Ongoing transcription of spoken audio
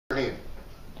hand.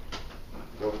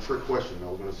 That was a trick question. I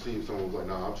was going to see if someone was like,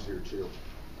 "No, I'm just here to chill."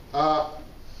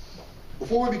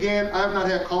 Before we begin, I have not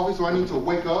had coffee, so I need to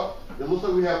wake up. It looks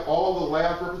like we have all the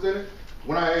labs represented.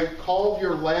 When I call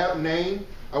your lab name,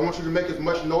 I want you to make as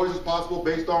much noise as possible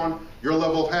based on your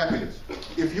level of happiness.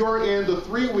 If you're in the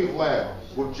 3-week lab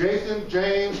with Jason,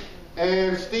 James,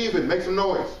 and Steven, make some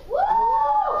noise.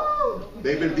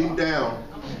 They've been beaten down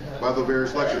by the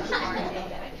various lectures.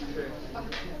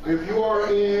 If you are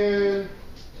in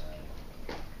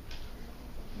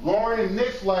Lauren and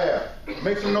Nick's lab,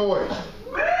 make some noise.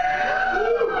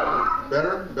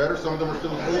 Better. Some of them are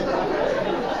still asleep.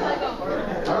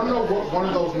 I don't know what one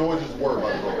of those noises were,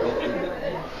 by the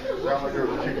way. Sound like there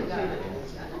was a chicken.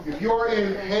 If you are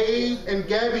in Hayes and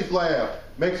Gabby's lab,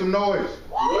 make some noise.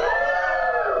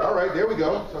 All right, there we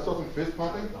go. So I saw some fist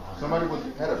pumping. Somebody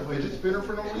had a fidget spinner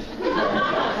for no reason.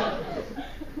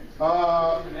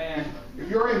 If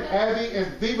you're in Abby and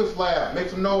Viva's lab, make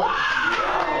some noise.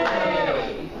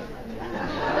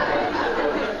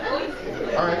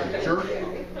 All right, sure.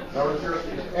 Sure.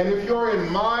 And if you're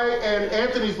in my and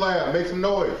Anthony's lab, make some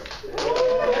noise.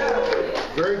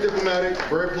 Very diplomatic,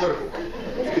 very political.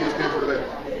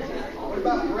 What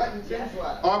about Brett and Tim's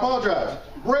lab? Oh, I apologize.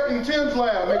 Brett and Tim's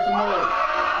lab, make some noise.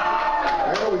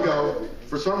 There we go.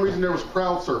 For some reason, there was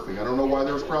crowd surfing. I don't know why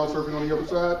there was crowd surfing on the other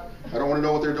side. I don't want to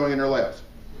know what they're doing in their labs.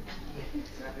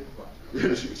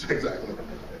 Exactly.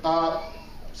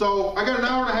 So I got an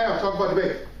hour and a half to talk about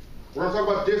debate. We're going to talk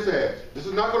about disad. This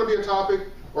is not going to be a topic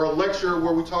or a lecture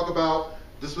where we talk about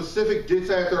the specific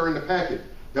disad that are in the packet.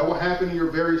 That will happen in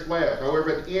your various labs. However,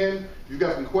 at the end, if you've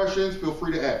got some questions, feel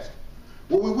free to ask.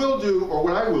 What we will do, or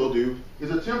what I will do,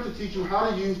 is attempt to teach you how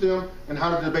to use them and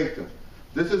how to debate them.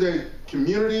 This is a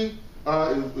community,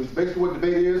 is basically what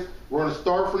debate is. We're going to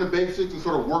start from the basics and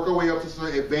sort of work our way up to some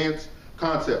advanced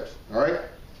concepts, all right?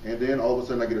 And then all of a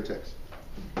sudden I get a text.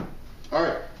 All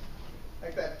right. I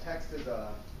think that text is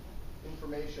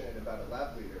information about a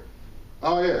lab leader.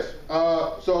 Oh, yes.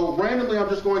 So randomly, I'm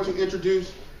just going to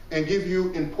introduce and give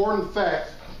you important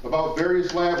facts about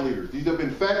various lab leaders. These have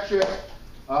been fact-checked.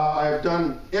 I have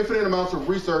done infinite amounts of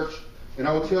research, and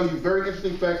I will tell you very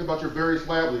interesting facts about your various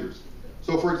lab leaders.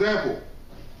 So, for example,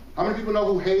 how many people know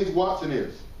who Hayes Watson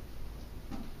is?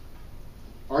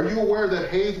 Are you aware that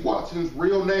Hayes Watson's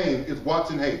real name is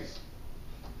Watson Hayes?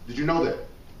 Did you know that?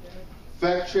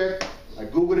 Fact check. I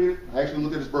Googled it. I actually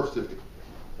looked at his birth certificate.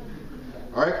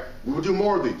 All right? We will do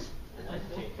more of these.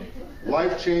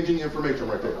 Life-changing information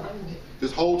right there.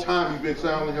 This whole time you've been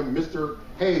sounding him Mr.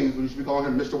 Hayes when you should be calling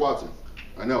him Mr. Watson.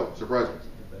 I know, surprising.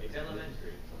 It's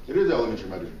elementary. It is elementary,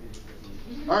 my dude.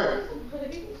 All right.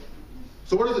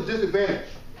 So what is a disadvantage?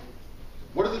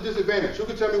 What is a disadvantage? Who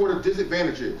can tell me what a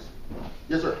disadvantage is?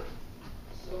 Yes, sir.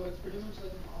 So it's pretty much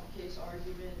like an off-case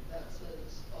argument that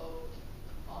says, oh,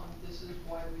 this is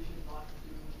why we should not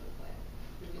do the plan.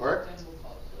 Because All right. the plan will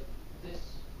cause like this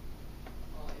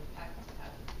impact to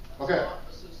happen. That's Okay. not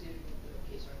associated with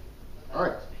the case argument. All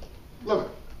right. Love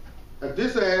it. A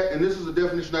disad, and this is a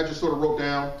definition I just sort of wrote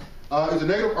down, is a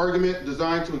negative argument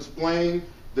designed to explain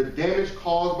the damage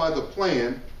caused by the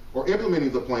plan or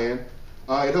implementing the plan.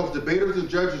 It helps debaters and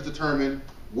judges determine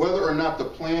whether or not the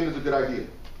plan is a good idea.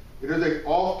 It is an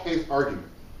off-case argument.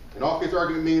 An off-case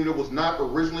argument meaning it was not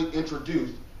originally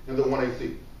introduced in the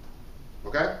 1AC.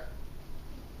 Okay?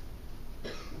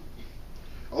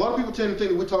 A lot of people tend to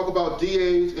think that we talk about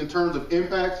DAs in terms of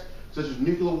impacts, such as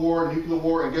nuclear war,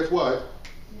 and guess what?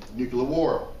 Nuclear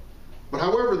war. But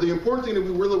however, the important thing that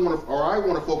we really want to, or I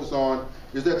want to focus on,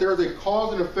 is that there is a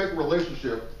cause and effect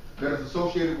relationship that is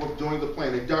associated with doing the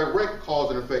plan, a direct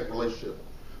cause and effect relationship.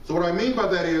 So what I mean by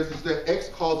that is that X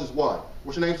causes Y.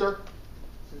 What's your name, sir?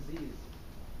 Disease.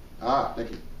 Ah,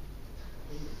 thank you.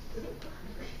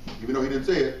 Even though he didn't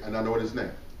say it, and I know his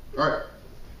name. All right.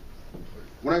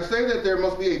 When I say that there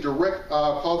must be a direct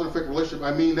cause and effect relationship,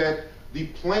 I mean that the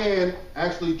plan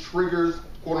actually triggers,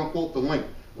 quote unquote, the link.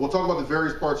 We'll talk about the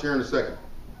various parts here in a second.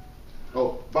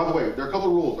 Oh, by the way, there are a couple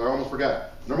of rules I almost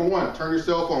forgot. Number one, turn your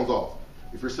cell phones off.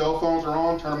 If your cell phones are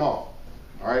on, turn them off.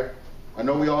 All right? I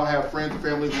know we all have friends and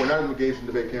family who are not engaged in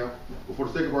debate camp, but for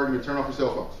the sake of argument, turn off your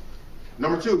cell phones.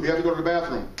 Number two, if you have to go to the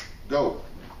bathroom, go.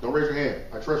 Don't raise your hand.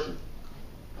 I trust you.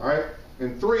 All right?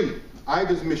 And three, I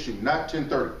dismiss you, not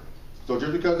 10:30. So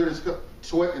just because it is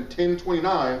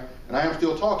 10:29 and I am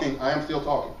still talking, I am still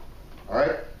talking. All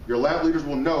right? Your lab leaders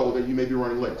will know that you may be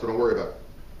running late, so don't worry about it.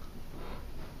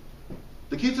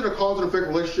 The key to the cause and effect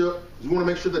relationship is we want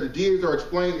to make sure that the DAs are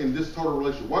explained in this total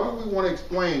relationship. Why would we want to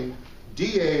explain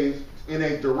DAs in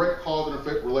a direct cause and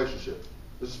effect relationship?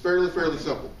 This is fairly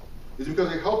simple. It's because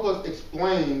they help us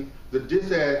explain the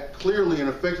disad clearly and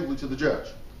effectively to the judge.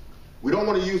 We don't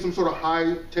want to use some sort of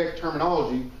high-tech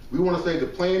terminology. We want to say the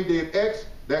plan did X,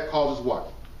 that causes Y.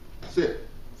 That's it.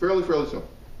 Fairly simple.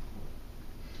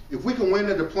 If we can win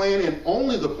that the plan and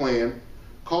only the plan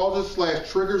causes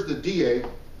 / triggers the DA,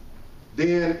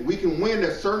 then we can win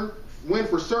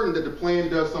for certain that the plan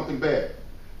does something bad.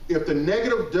 If the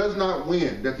negative does not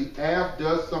win, that the AF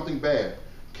does something bad,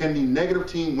 can the negative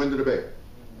team win the debate?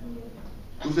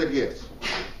 Who said yes?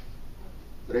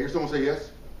 Did I hear someone say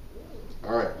yes?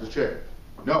 All right, just check.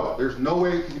 No, there's no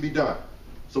way it can be done.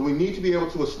 So we need to be able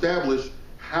to establish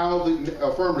how the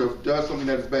affirmative does something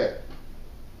that is bad.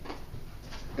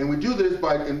 And we do this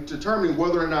by determining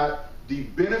whether or not the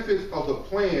benefits of the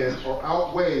plan are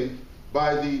outweighed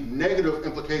by the negative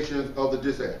implications of the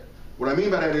disad. What I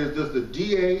mean by that is, does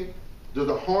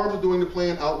the harms of doing the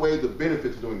plan outweigh the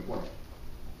benefits of doing the plan?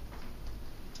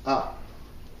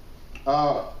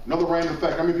 Another random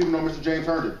fact. How many people know Mr. James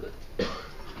Herndon?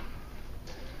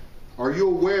 Are you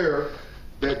aware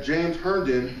that James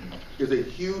Herndon is a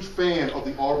huge fan of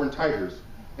the Auburn Tigers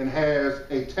and has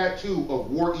a tattoo of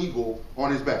War Eagle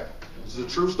on his back? This is a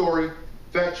true story,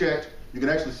 fact checked. You can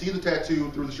actually see the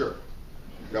tattoo through the shirt.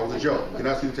 That was a joke. You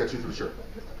cannot see the tattoo through the shirt.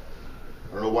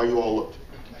 I don't know why you all looked.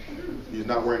 He's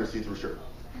not wearing a see-through shirt.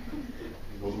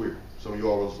 It was weird. Some of you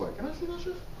all was like, can I see that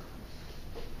shirt?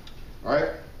 All right.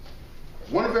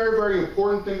 One very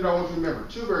important thing that I want you to remember.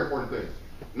 Two very important things.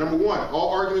 Number one, all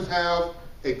arguments have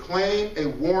a claim, a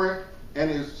warrant,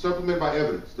 and is supplemented by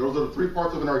evidence. Those are the 3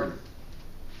 parts of an argument.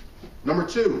 Number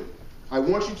two, I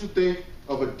want you to think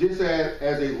of a disad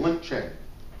as a link chain.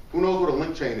 Who knows what a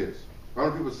link chain is? How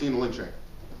many people have seen a link chain?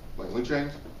 Like link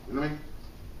chains? You know what I mean?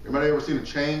 Anybody ever seen a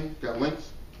chain got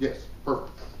links? Yes,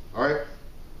 perfect. All right?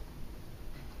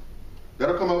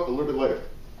 That'll come up a little bit later.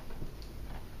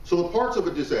 So the parts of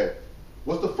a disad.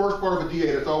 What's the first part of a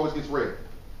DA that always gets read?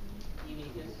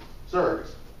 Uniqueness. Sir,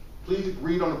 please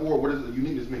read on the board what is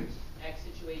uniqueness means. X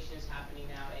situation is happening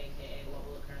now, aka what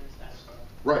will occur in the status quo.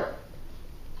 Right.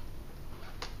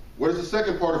 What is the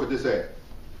second part of a disad?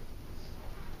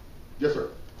 Yes, sir.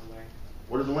 A link.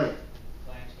 What is a link?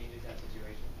 Plan changes that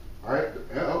situation. All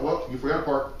right. Well, you forgot a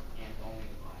part. And only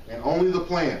the plan. And only the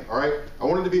plan. All right. I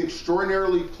wanted to be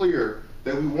extraordinarily clear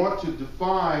that we want to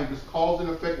define this cause and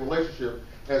effect relationship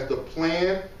as the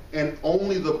plan and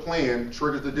only the plan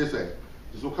triggers the disad.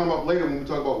 This will come up later when we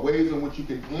talk about ways in which you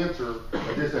can answer a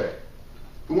disad.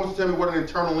 Who wants to tell me what an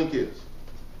internal link is?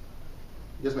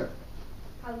 Yes, ma'am.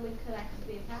 How the link connects to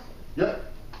the attack.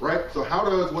 Yep. Right? So how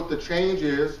does what the change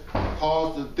is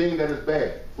cause the thing that is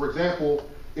bad? For example,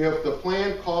 if the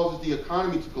plan causes the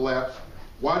economy to collapse,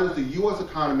 why does the U.S.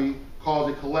 economy cause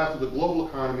a collapse of the global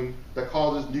economy that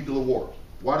causes nuclear war?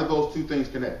 Why do those two things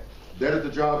connect? That is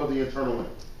the job of the internal link.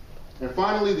 And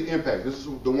finally, the impact. This is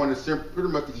the one that's pretty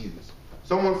much the easiest.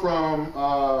 Someone from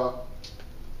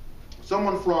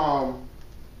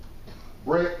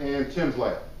Brett and Tim's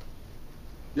lab.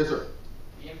 Yes, sir.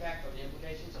 The impact or the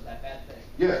implications of that bad thing.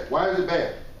 Yes. Why is it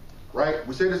bad? Right?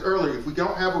 We said this earlier. If we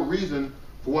don't have a reason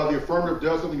for why the affirmative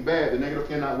does something bad, the negative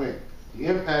cannot win. The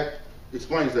impact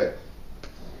explains that.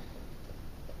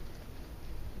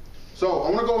 So I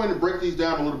want to go in and break these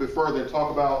down a little bit further and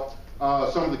talk about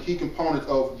some of the key components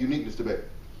of uniqueness debate.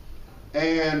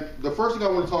 And the first thing I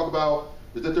want to talk about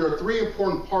is that there are 3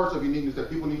 important parts of uniqueness that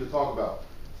people need to talk about.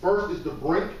 First is the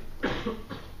brink.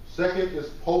 Second is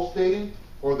post-dating,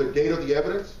 or the date of the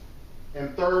evidence.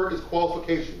 And third is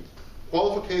qualifications.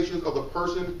 Qualifications of the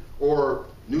person or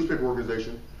newspaper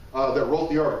organization that wrote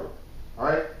the article. All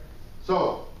right?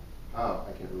 So, I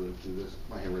can't really do this.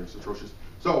 My handwriting's atrocious.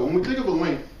 So, when we think of a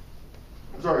brink,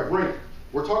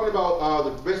 we're talking about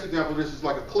the best example of this is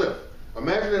like a cliff.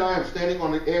 Imagine that I am standing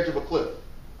on the edge of a cliff.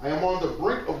 I am on the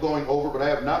brink of going over, but I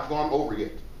have not gone over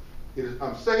yet.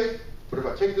 I'm safe, but if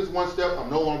I take this one step, I'm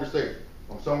no longer safe.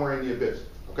 I'm somewhere in the abyss.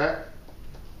 Okay?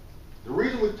 The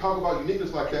reason we talk about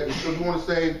uniqueness like that is because we want to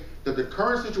say that the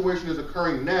current situation is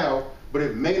occurring now, but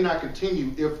it may not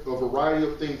continue if a variety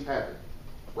of things happen.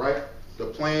 Right? The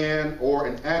plan or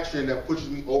an action that pushes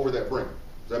me over that brink.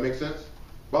 Does that make sense?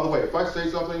 By the way, if I say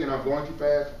something and I'm going too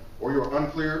fast or you're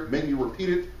unclear, make me repeat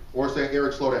it or say,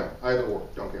 Eric, slow down. Either or.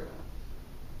 Don't care.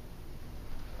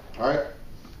 All right?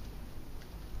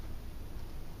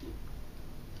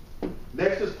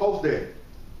 Next is post-dating.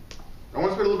 I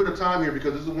want to spend a little bit of time here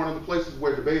because this is one of the places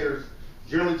where debaters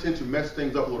generally tend to mess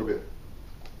things up a little bit.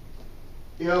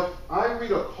 If I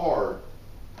read a card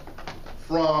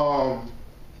from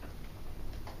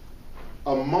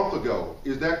a month ago,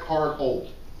 is that card old?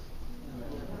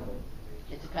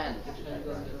 It depends.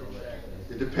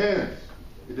 It depends.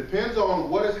 It depends on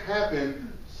what has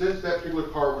happened since that particular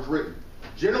card was written.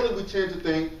 Generally, we tend to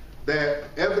think that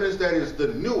evidence that is the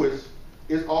newest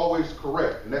is always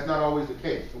correct, and that's not always the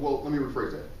case. Well, let me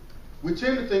rephrase that. We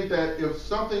tend to think that if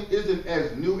something isn't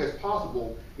as new as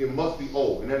possible, it must be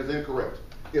old, and that is incorrect.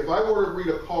 If I were to read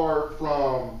a card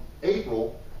from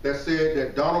April that said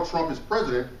that Donald Trump is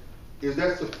president, is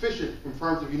that sufficient in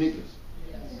terms of uniqueness?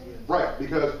 Yes. Right,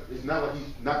 because it's not like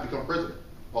he's not become president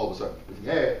all of a sudden. If he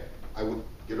had, I would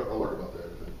get an alert about that,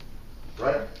 I think.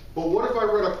 Right? But what if I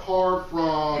read a card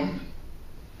from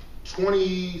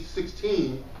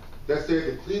 2016 that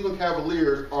said the Cleveland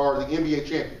Cavaliers are the NBA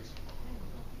champions?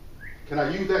 Can I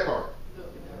use that card? No.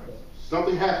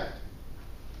 Something happened.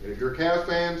 And if you're a Cavs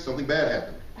fan, something bad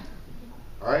happened.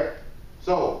 All right?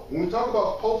 So, when we talk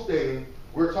about post-dating,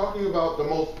 we're talking about the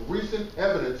most recent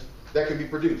evidence that can be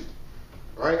produced.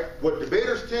 All right? What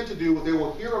debaters tend to do is they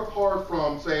will hear a card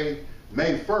from, say,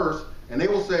 May 1st, and they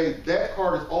will say, that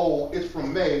card is old, it's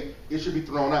from May, it should be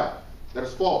thrown out. That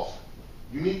is false.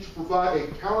 You need to provide a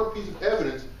counter piece of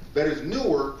evidence that is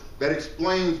newer, that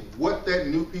explains what that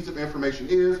new piece of information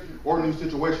is or new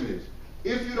situation is.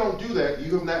 If you don't do that,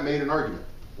 you have not made an argument.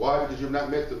 Why? Because you have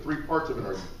not met the three parts of an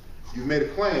argument. You've made a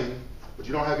claim, but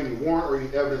you don't have any warrant or any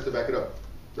evidence to back it up.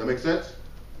 Does that make sense?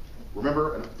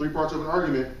 Remember, three parts of an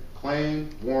argument: claim,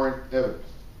 warrant, evidence.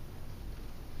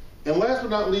 And last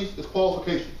but not least is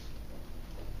qualifications.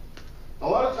 A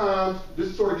lot of times,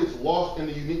 this sort of gets lost in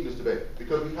the uniqueness debate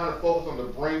because we kind of focus on the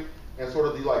brink and sort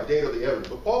of the data of the evidence.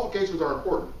 But qualifications are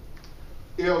important.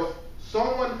 If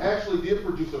someone actually did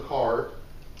produce a card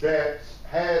that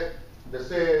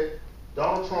said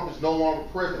Donald Trump is no longer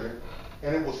president,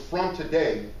 and it was from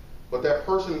today, but that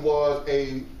person was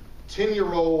a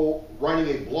 10-year-old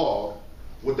writing a blog,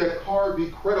 would that card be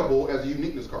credible as a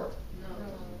uniqueness card?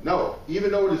 No. No,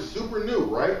 even though it is super new,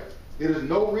 right? There is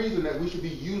no reason that we should be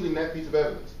using that piece of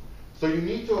evidence. So you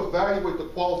need to evaluate the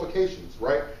qualifications,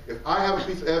 right? If I have a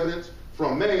piece of evidence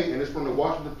from May and it's from the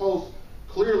Washington Post,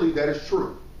 clearly that is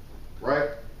true, right?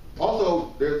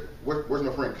 Also, where's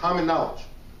my friend? Common knowledge.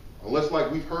 Unless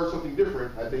we've heard something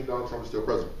different, I think Donald Trump is still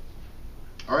president.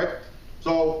 All right?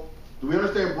 So, do we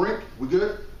understand brink? We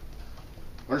good?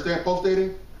 Understand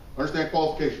post-dating? Understand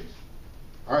qualifications?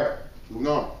 All right, moving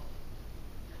on.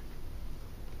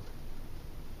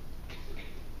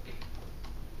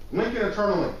 Link and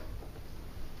internal link.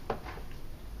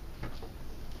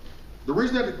 The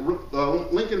reason that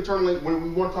link and internal link, when we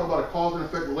want to talk about a cause and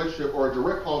effect relationship or a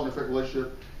direct cause and effect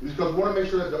relationship, is because we want to make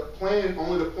sure that the plan,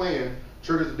 only the plan,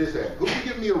 triggers the disad. Who can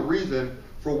give me a reason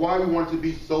for why we want it to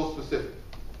be so specific?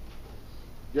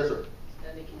 Yes, sir.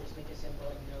 Then they can just make a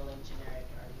simple no link generic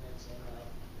argument saying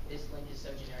this link is so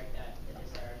generic that the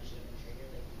disad already should have been triggered.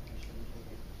 They should have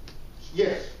been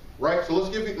triggered. Yes, right. So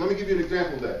let me give you an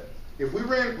example of that. If we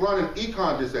run an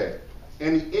econ disad,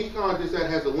 and the econ disad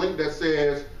has a link that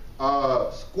says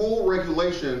school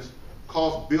regulations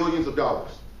cost billions of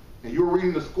dollars, and you're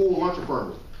reading the school lunch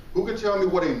affirmers, who can tell me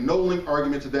what a no-link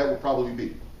argument to that would probably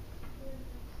be?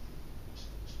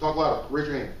 Talk louder. Raise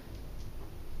your hand.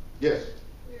 Yes.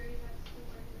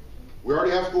 We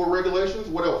already have school regulations.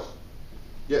 What else?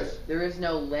 Yes. There is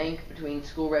no link between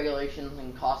school regulations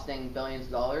and costing billions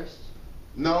of dollars?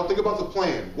 No, think about the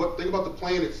plan. Think about the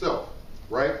plan itself,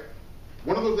 right?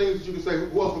 One of the things that you can say,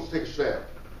 who else wants to take a stab?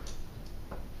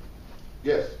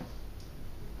 Yes.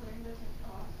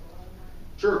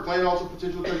 Sure, the plan also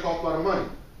potentially can cost a lot of money,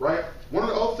 right? One of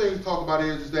the other things to talk about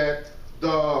is that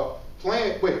the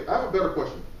plan, wait, I have a better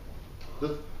question.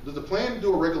 Does the plan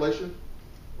do a regulation?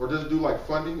 Or does it do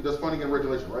funding? It does funding and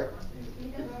regulation, right?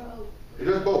 It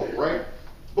does both, right?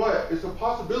 But it's a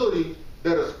possibility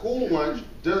that a school lunch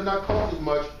does not cost as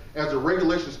much as the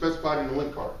regulation specified in the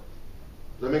link card.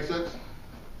 Does that make sense?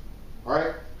 All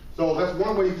right? So that's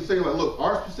one way you can say, look,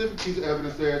 our specific piece of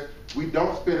evidence says we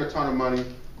don't spend a ton of money.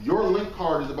 Your link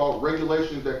card is about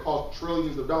regulations that cost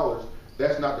trillions of dollars.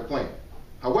 That's not the plan.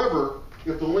 However,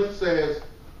 if the link says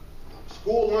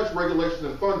school lunch regulations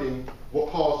and funding will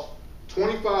cost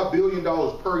 $25 billion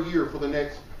per year for the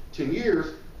next 10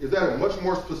 years, is that a much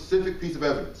more specific piece of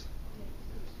evidence?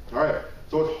 All right,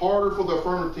 so it's harder for the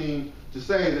affirmative team to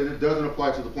say that it doesn't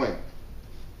apply to the plan.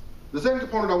 The second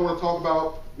component I want to talk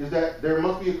about is that there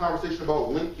must be a conversation about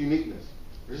link uniqueness.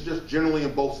 This is just generally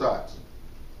in both sides.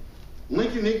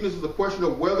 Link uniqueness is a question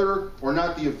of whether or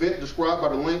not the event described by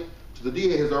the link to the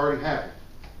DA has already happened.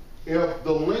 If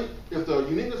the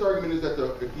uniqueness argument is that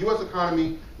the U.S.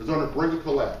 economy is on the brink of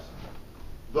collapse,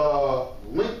 the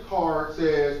link card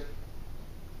says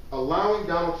allowing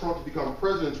Donald Trump to become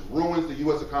president ruins the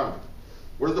U.S. economy.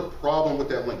 What is the problem with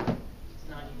that link? It's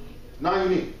not unique. Not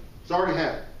unique. It's already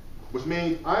happened. Which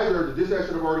means either the disad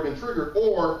should have already been triggered,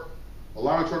 or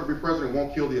allowing Trump to be president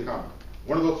won't kill the economy.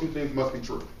 One of those two things must be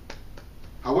true.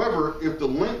 However, if the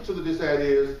link to the disad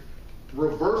is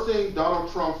reversing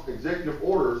Donald Trump's executive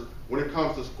orders when it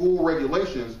comes to school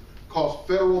regulations costs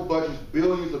federal budgets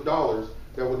billions of dollars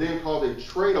that would then cause a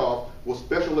trade-off with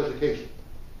special education.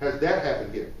 Has that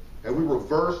happened yet? Have we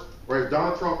reversed, or has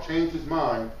Donald Trump changed his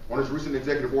mind on his recent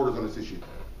executive orders on this issue?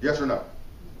 Yes or no?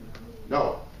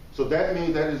 No. So that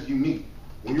means that is unique.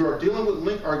 When you are dealing with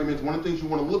link arguments, one of the things you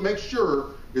want to make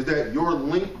sure is that your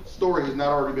link story has not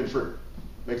already been triggered.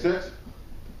 Make sense?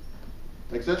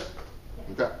 Make sense?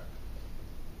 Okay.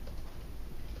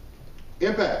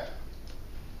 Impact.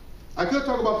 I could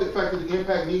talk about the fact that the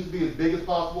impact needs to be as big as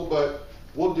possible, but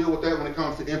we'll deal with that when it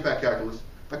comes to impact calculus.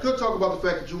 I could talk about the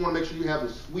fact that you want to make sure you have the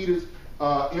sweetest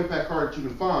impact card that you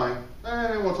can find. I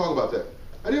didn't want to talk about that.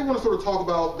 I didn't want to sort of talk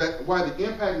about that, why the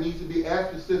impact needs to be as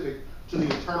specific to the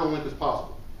internal link as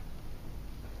possible.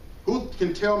 Who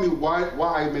can tell me why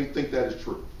I may think that is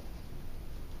true?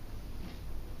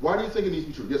 Why do you think it needs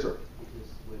to be true? Yes, sir. Because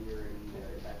when you're in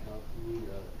impact calculus,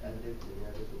 additive and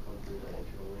additive will come through that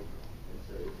internal link. And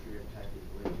so if your impact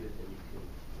is linked, then you can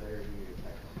better do your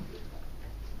impact calculus.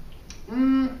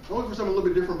 I'm looking for something a little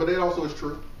bit different, but that also is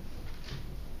true.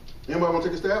 Anybody want to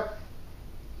take a stab?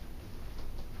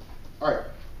 All right.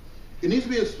 It needs to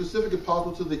be as specific as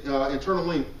possible to the internal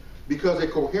link because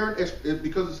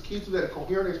because it's key to that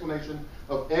coherent explanation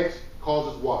of X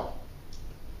causes Y.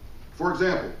 For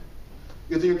example,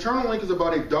 if the internal link is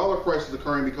about a dollar crisis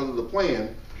occurring because of the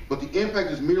plan, but the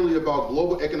impact is merely about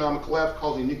global economic collapse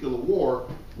causing nuclear war,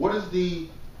 what is the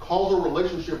causal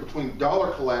relationship between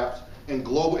dollar collapse and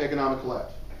global economic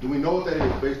collapse? Do we know what that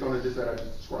is based on the disad I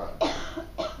just described?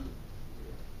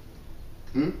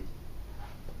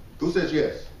 Who says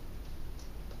yes?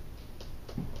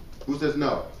 Who says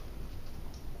no?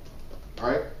 All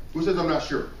right. Who says I'm not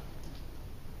sure?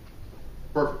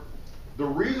 Perfect. The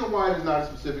reason why it is not as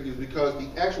specific is because the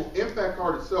actual impact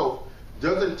card itself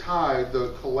doesn't tie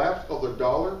the collapse of the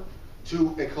dollar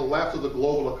to a collapse of the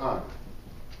global economy,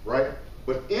 right?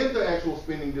 But in the actual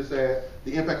spending disad,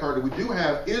 the impact card that we do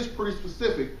have is pretty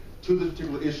specific to this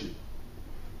particular issue.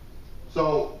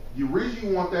 So the reason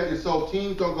you want that is so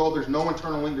teams don't go, there's no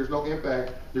internal link, there's no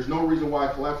impact, there's no reason why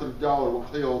a collapse of the dollar will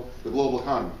kill the global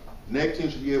economy. Neg team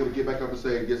should be able to get back up and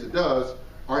say, yes it does.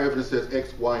 Our evidence says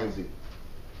X, Y, and Z.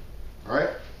 All right?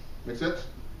 Make sense?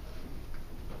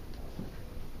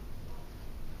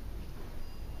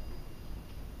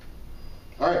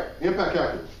 All right, impact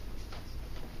calculus.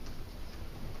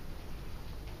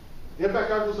 Impact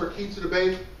calculus are key to the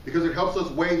debate because it helps us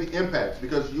weigh the impacts,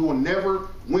 because you will never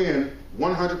win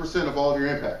 100% of all of your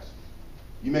impacts.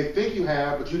 You may think you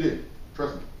have, but you didn't.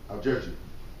 Trust me, I'll judge you.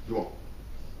 You won't.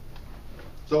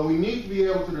 So we need to be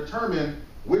able to determine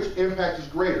which impact is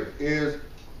greater. Is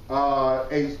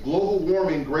a global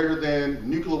warming greater than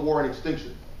nuclear war and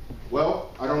extinction?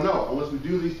 Well, I don't know, unless we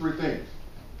do these three things.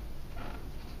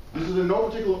 This is in no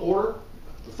particular order.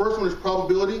 The first one is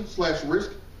probability /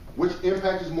 risk. Which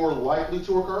impact is more likely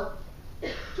to occur?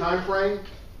 Time frame,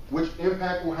 which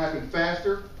impact will happen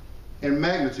faster, and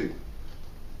magnitude.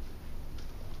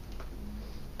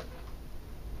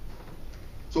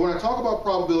 So when I talk about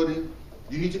probability,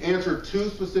 you need to answer two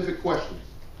specific questions.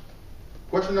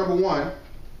 Question number one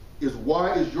is,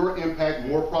 why is your impact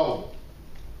more probable?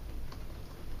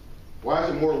 Why is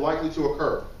it more likely to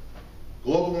occur?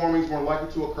 Global warming is more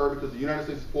likely to occur because the United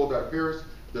States is pulled out of Paris.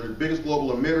 They're the biggest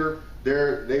global emitter.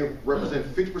 They represent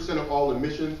 50% of all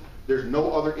emissions. There's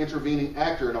no other intervening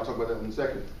actor, and I'll talk about that in a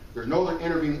second. There's no other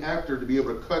intervening actor to be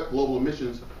able to cut global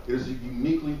emissions. It is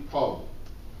uniquely probable.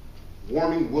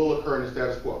 Warming will occur in the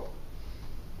status quo.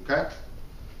 Okay?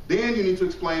 Then you need to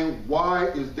explain why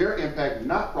is their impact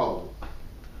not probable.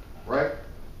 Right?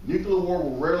 Nuclear war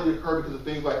will rarely occur because of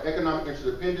things like economic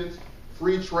interdependence,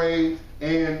 free trade,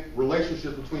 and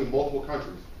relationships between multiple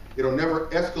countries. It'll never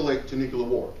escalate to nuclear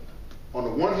war. On the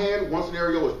one hand, one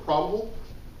scenario is probable.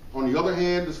 On the other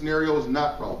hand, the scenario is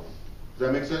not probable. Does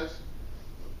that make sense?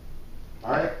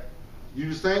 All right? You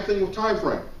do the same thing with time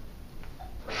frame.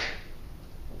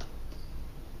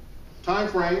 Time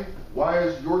frame, why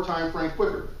is your time frame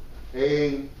quicker?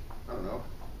 A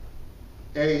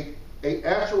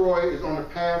asteroid is on the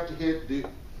path to hit the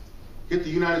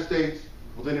United States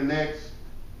within the next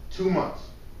 2 months.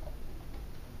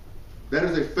 That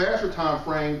is a faster time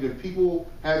frame than people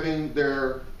having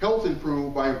their health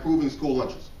improved by improving school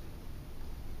lunches.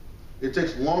 It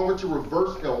takes longer to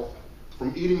reverse health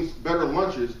from eating better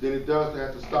lunches than it does to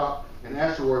have to stop an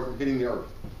asteroid from hitting the Earth.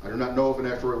 I do not know if an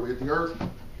asteroid will hit the Earth.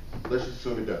 Let's just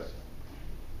assume it does.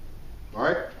 All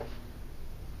right?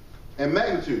 And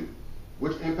magnitude.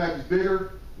 Which impact is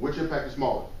bigger? Which impact is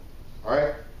smaller? All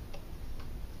right?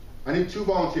 I need 2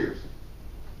 volunteers.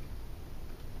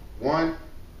 1,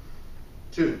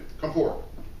 2, come forward.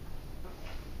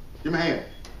 Give me a hand.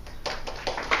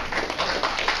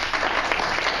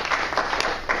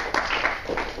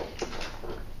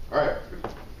 All right,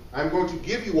 I'm going to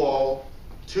give you all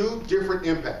 2 different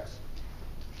impacts.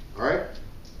 All right,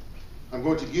 I'm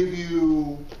going to give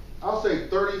you, I'll say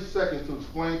 30 seconds to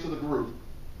explain to the group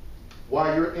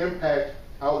why your impact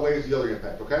outweighs the other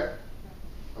impact, okay?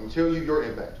 I'm gonna tell you your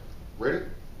impact. Ready?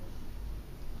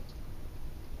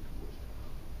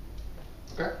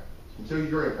 Okay, I'm gonna tell you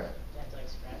your impact. Do I have to like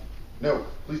scratch? No,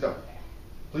 please don't.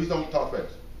 Please don't talk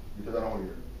fast, because I don't want to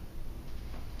hear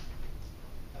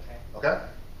it. Okay. Okay?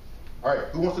 All right,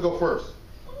 who wants to go first?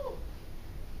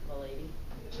 The lady.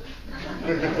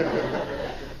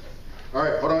 All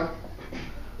right, hold on.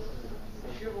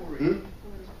 Hmm?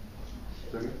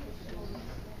 Second.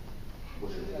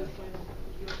 What's your-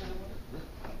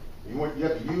 You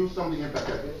have to use some of the impact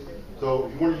factors. So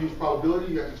if you want to use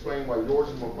probability, you have to explain why yours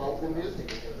is more powerful than his.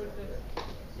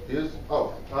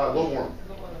 Global warming.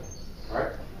 All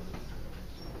right.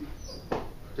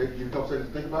 Give you a couple seconds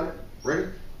to think about it. Ready?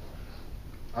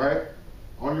 All right.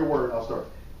 On your word, I'll start.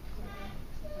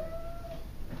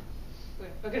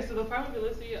 Okay, so the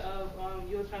probability of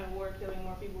U.S.-China war killing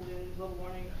more people than global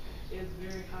warming is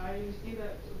very high. You see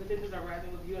that the tensions are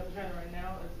rising with U.S. and China right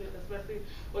now, especially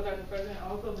with our new president.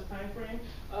 Also, the time frame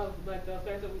of like the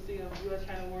effect that we see of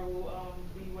U.S.-China war will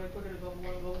be way quicker than global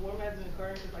warming. Global warming has been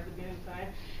occurring since like the beginning of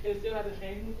time, and it still hasn't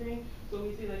changed anything. So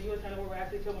we see that U.S.-China war will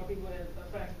actually kill more people at a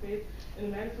faster pace, and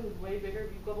the magnitude is way bigger.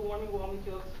 Global warming will only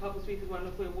kill a couple species, while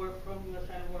nuclear war from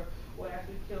U.S.-China war will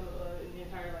actually kill in the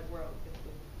entire like world.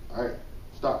 Basically. All right.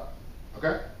 Stop.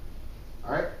 Okay?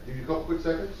 All right. Give you a couple quick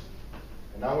seconds.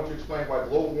 And now I want you to explain why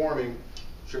global warming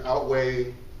should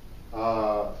outweigh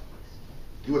U.S.-China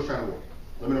war.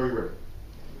 Let me know when you're ready.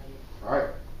 All right.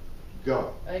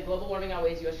 Go. Global warming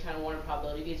outweighs U.S.-China war in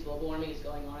probability because global warming is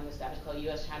going on. The status quo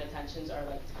U.S.-China tensions are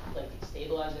like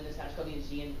stabilizing the status quo because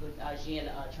Xi and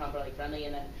Trump are like friendly.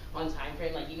 And then on time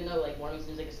frame, like even though like warming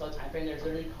seems like a slow time frame, there's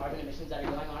literally carbon emissions that are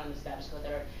going on in the status quo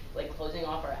that are like closing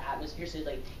off our atmosphere. So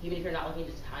like even if you're not looking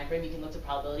at the time frame, you can look to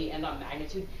probability and on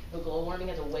magnitude. But global warming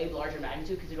has a way larger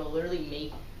magnitude because it'll literally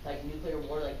make like nuclear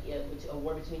war, like a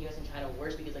war between U.S. and China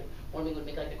worse because like warming would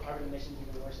make like the carbon emissions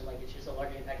even worse. And like it's just a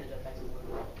larger impact that affects the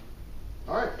world.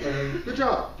 All right. Good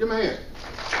job. Give him a hand.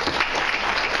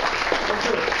 That's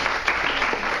good.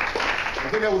 I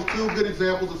think that was 2 good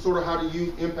examples of sort of how to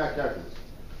use impact calculus.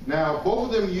 Now, both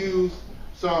of them use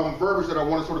some verbiage that I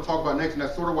want to sort of talk about next, and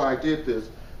that's sort of why I did this.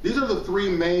 These are the 3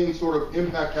 main sort of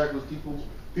impact calculus people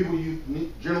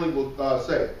generally will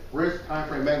say: risk, time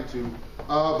frame, magnitude.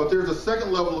 But there's a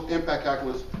second level of impact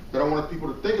calculus that I want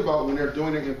people to think about when they're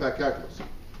doing their impact calculus.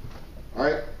 All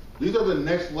right? These are the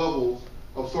next levels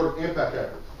of sort of impact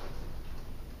calculus.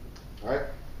 All right?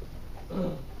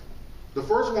 The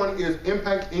first one is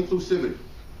impact inclusivity.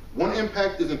 One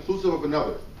impact is inclusive of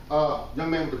another. Young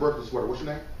man with the Berkeley sweater, what's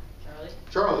your name?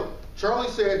 Charlie. Charlie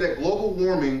said that global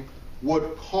warming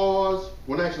would cause,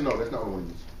 well actually no, that's not what I want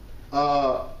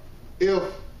to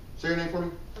use. Say your name for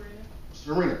me?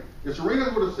 Serena. If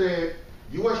Serena would have said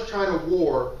U.S.-China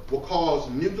war will cause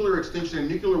nuclear extinction and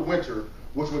nuclear winter,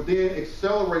 which would then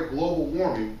accelerate global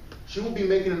warming, she will be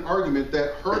making an argument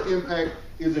that her impact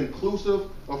is inclusive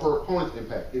of her opponent's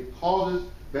impact. It causes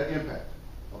that impact.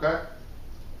 Okay?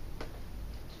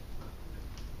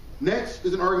 Next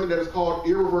is an argument that is called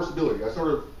irreversibility. I sort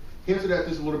of hinted at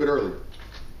this a little bit earlier.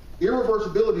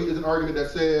 Irreversibility is an argument that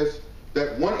says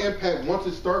that one impact, once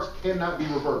it starts, cannot be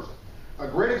reversed. A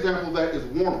great example of that is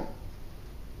warming.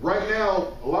 Right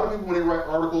now, a lot of people, when they write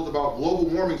articles about global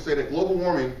warming, say that global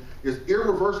warming is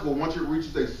irreversible once it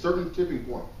reaches a certain tipping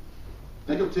point.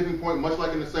 Think of tipping point much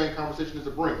like in the same conversation as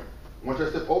a brink. Once I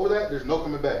step over that, there's no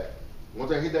coming back.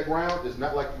 Once I hit that ground, it's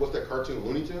not like, what's that cartoon,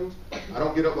 Looney Tunes? I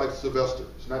don't get up like Sylvester.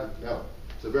 It's not, no.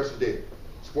 Sylvester's dead.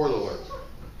 Spoiler alert.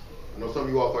 I know some of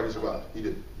you all thought he survived. He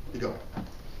didn't. He gone.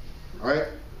 All right?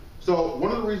 So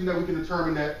one of the reasons that we can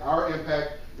determine that our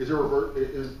impact is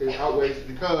outweighs is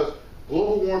because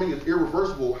global warming is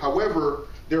irreversible. However,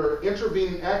 there are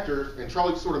intervening actors, and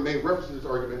Charlie sort of made reference to this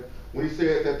argument when he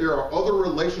said that there are other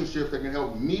relationships that can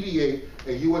help mediate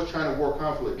a U.S.-China war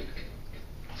conflict.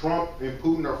 Trump and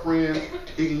Putin are friends.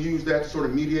 He can use that to sort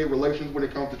of mediate relations when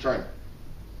it comes to China.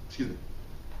 Excuse me.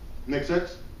 Make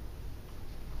sense?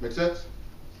 Make sense?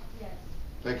 Yes.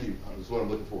 Thank you. That's what I'm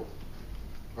looking for.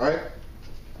 All right?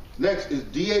 Next is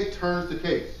DA turns the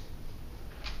case.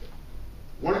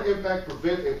 One impact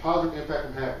prevents a positive impact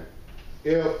from happening.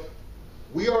 If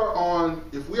we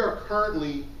are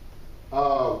currently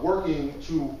working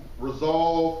to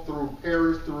resolve through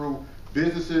parish, through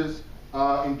businesses,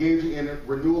 engaging in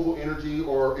renewable energy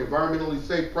or environmentally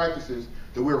safe practices,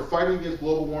 that we are fighting against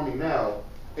global warming now,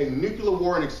 a nuclear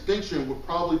war and extinction would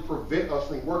probably prevent us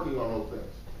from working on those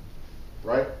things,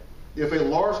 right? If a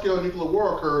large-scale nuclear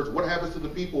war occurs, what happens to the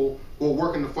people who are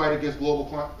working to fight against global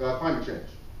climate change?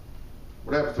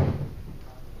 What happens to them?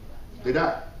 They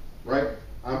die, right?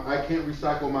 I can't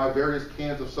recycle my various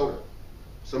cans of soda.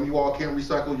 Some of you all can't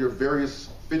recycle your various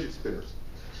fidget spinners.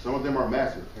 Some of them are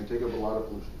massive and take up a lot of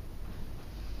pollution.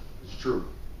 It's true.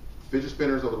 Fidget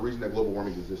spinners are the reason that global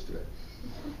warming exists today.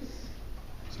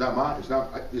 It's not mine. It's not.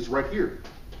 It's right here.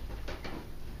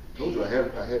 I told you I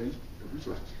had these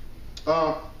resources.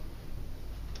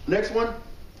 Next one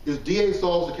is DA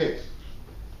solves the case.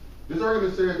 This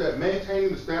argument says that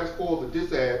maintaining the status quo of the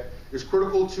disad is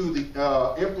critical to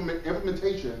the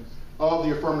implementation of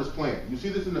the affirmative plan. You see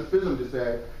this in the FISM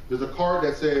disad. There's a card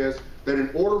that says that in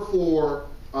order for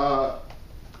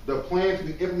the plan to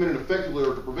be implemented effectively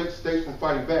or to prevent states from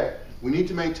fighting back, we need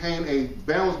to maintain a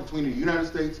balance between the United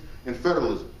States and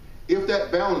federalism. If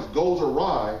that balance goes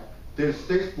awry, then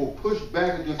states will push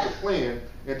back against the plan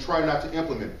and try not to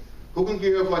implement it. Who can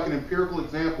give like an empirical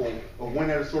example of when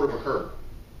that has sort of occurred?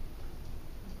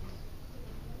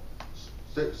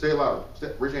 Say it louder.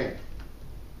 Raise your hand.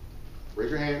 Raise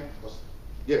your hand.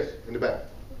 Yes, in the back.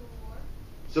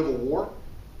 Civil War?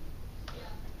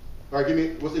 All right, give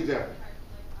me, what's the example?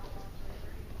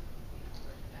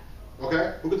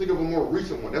 Okay, who can think of a more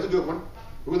recent one? That's a good one.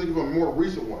 Who can think of a more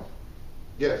recent one?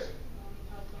 Yes.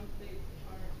 How some states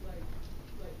aren't like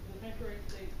the sanctuary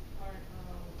states aren't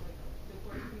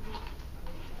deporting people.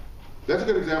 That's a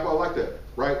good example. I like that.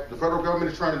 Right? The federal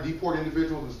government is trying to deport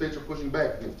individuals, and the states are pushing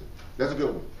back against it. That's a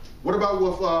good one. What about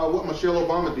with what Michelle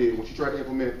Obama did when she tried to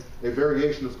implement a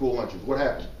variation of school lunches? What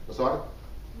happened? Asada?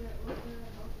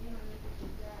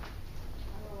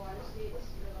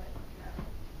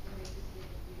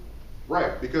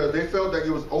 Right, because they felt that it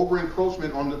was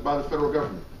over-encroachment by the federal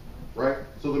government, right?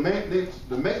 So the maintenance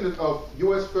of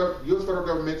U.S. federal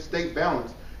government state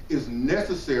balance is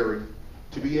necessary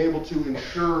to be able to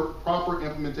ensure proper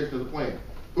implementation of the plan.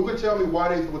 Who can tell me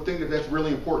why they would think that that's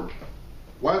really important?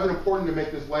 Why is it important to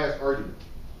make this last argument?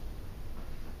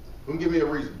 Who can give me a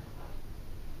reason?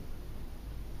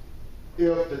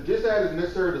 If the disad is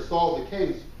necessary to solve the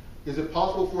case, is it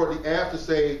possible for the AF to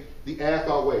say the AF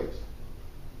outweighs?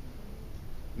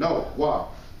 No. Why?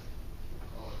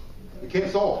 It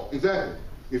can't solve. Exactly.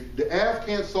 If the AF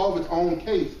can't solve its own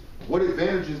case, what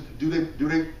advantages do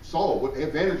they solve? What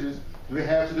advantages do they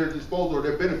have to their disposal or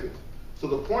their benefit? So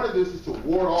the point of this is to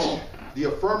ward off the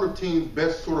affirmative team's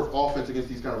best sort of offense against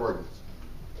these kind of arguments.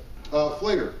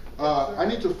 Flater, I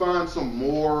need to find some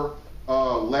more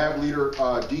lab leader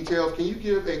details. Can you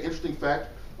give an interesting fact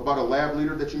about a lab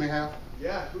leader that you may have?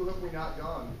 Yeah, who have we not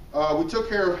gone? We took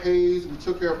care of Hayes, we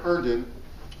took care of Herndon.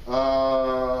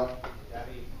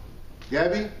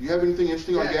 Gabby, you have anything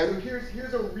interesting on Gabby? So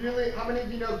here's a really, how many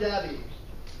of you know Gabby?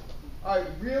 All right,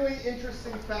 really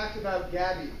interesting fact about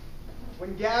Gabby.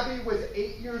 When Gabby was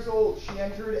 8 years old, she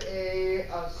entered a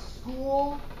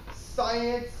school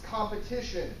science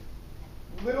competition.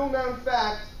 Little known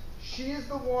fact, she is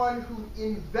the one who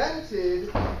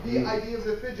invented the idea of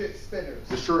the fidget spinners.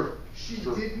 It's true. She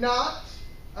did not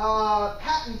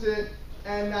patent it,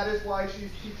 and that is why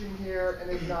she's teaching here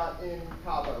and is not in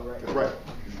Cabo right now.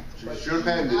 That's right. She should have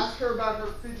patented it. Ask her about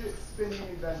her fidget spinning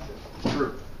invention. It's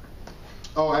true.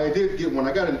 Oh, I did get one.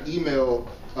 I got an email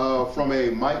from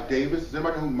a Mike Davis. Does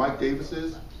anybody know who Mike Davis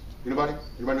is? Anybody?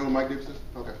 Anybody know who Mike Davis is?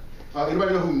 Okay.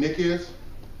 Anybody know who Nick is?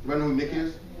 Anybody know who Nick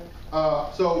is?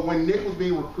 So when Nick was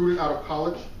being recruited out of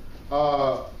college,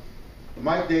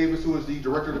 Mike Davis, who is the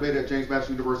director of debate at James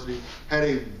Madison University, had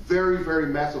a very, very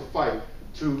massive fight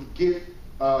to get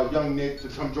young Nick to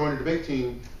come join the debate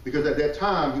team, because at that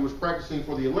time he was practicing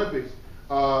for the Olympics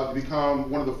to become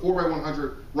one of the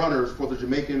 4x100 runners for the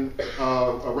Jamaican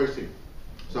race team.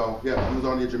 So yeah, he was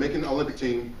on the Jamaican Olympic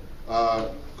team.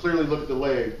 Clearly look at the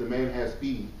legs, the man has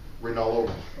speed written all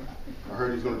over him. I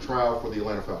heard he's going to try out for the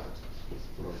Atlanta Falcons.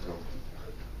 That's what I was told.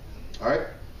 All right?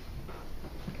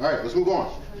 All right, let's move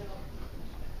on.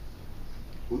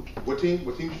 What team?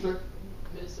 What team did you say?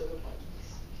 Minnesota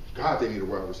Vikings. God, they need a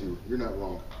wide receiver. You're not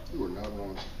wrong. You are not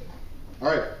wrong. All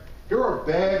right. Here are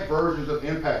bad versions of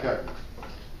impact calculus.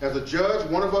 As a judge,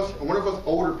 one of us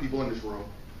older people in this room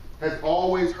has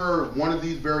always heard one of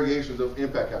these variations of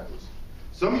impact calculus.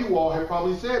 Some of you all have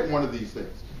probably said one of these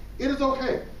things. It is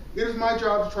okay. It is my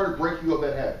job to try to break you of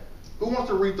that habit. Who wants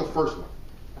to read the first one?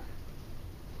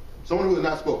 Someone who has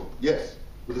not spoken. Yes,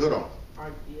 with the hood on.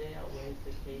 RDA outweighs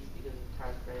the case because of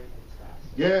tax credits and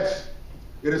Yes,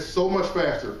 it is so much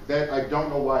faster that I don't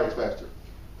know why it's faster.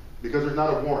 Because there's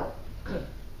not a warrant.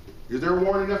 Is there a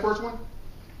warrant in that first one?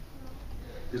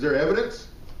 Is there evidence?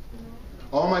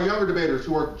 All my younger debaters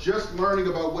who are just learning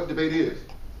about what debate is,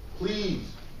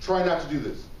 please try not to do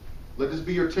this. Let this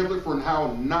be your template for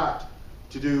how not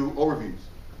to do overviews.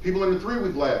 People in the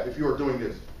 3-week lab, if you are doing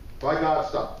this, by God,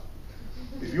 stop.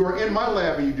 If you are in my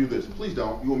lab and you do this, please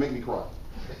don't. You will make me cry.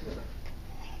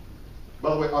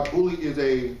 By the way, Akbuli is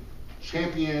a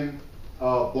champion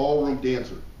ballroom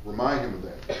dancer. Remind him of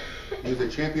that. He is a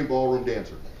champion ballroom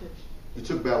dancer. He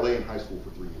took ballet in high school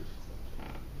for 3 years.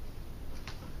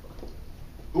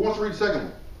 Who wants to read the second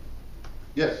one?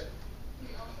 Yes.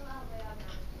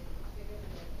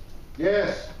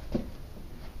 Yes.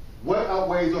 What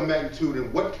outweighs on magnitude,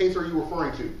 and what case are you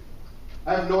referring to?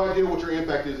 I have no idea what your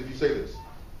impact is if you say this.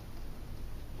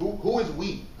 Who is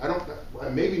we? I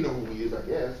maybe know who we is, I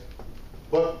guess.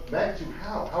 But magnitude,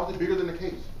 how? How is it bigger than the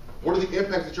case? What are the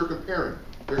impacts that you're comparing?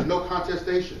 There's no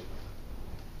contestation,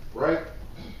 right?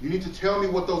 You need to tell me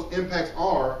what those impacts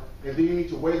are, and then you need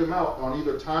to weigh them out on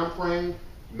either time frame,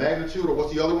 magnitude, or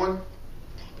what's the other one?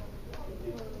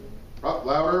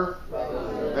 Louder.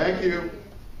 Thank you.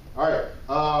 All right.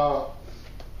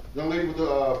 Young lady with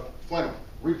the flannel,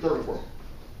 read the third one for me.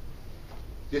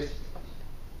 Yes.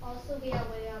 Also, we have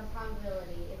way on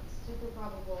probability. It's super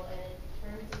probable, and it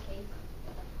turns the case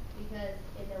because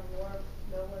in a war,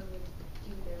 no one would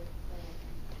do their plan.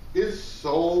 It's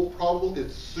so probable.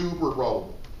 It's super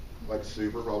probable. Like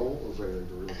super probable. Or say like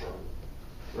real probable.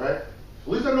 Right? At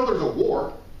least I know there's a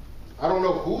war. I don't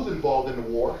know who's involved in the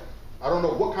war. I don't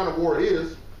know what kind of war it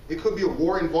is. It could be a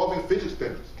war involving fidget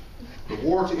spinners. The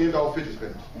war to end all fidget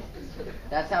spinners.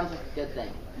 That sounds like a good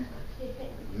thing.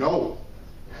 No.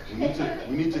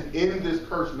 We need to end this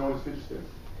curse known as fidget spinners.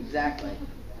 Exactly.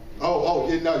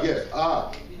 Yes.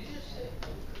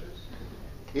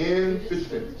 End fidget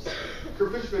spinners.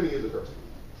 Fidget spinning is a curse.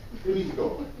 It needs to go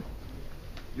away.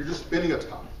 You're just spinning a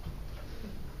top.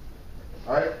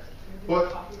 All right?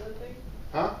 But,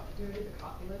 huh? Do you read the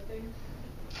copyleft thing?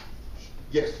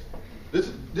 Yes. This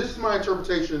is my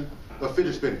interpretation of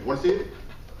fidget spinning. Want to see it?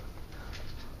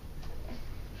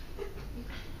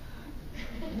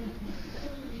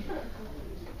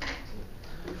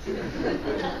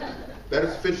 That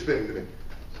is fidget spinning to me.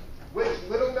 Which,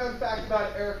 little known fact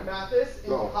about Erik Mathis,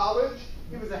 in Oh. college,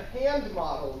 he was a hand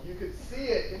model. You could see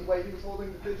it in the way he was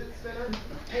holding the fidget spinner.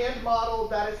 Hand model,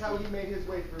 that is how he made his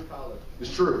way through college.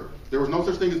 It's true. There was no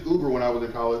such thing as Uber when I was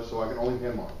in college, so I can only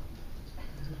hand model.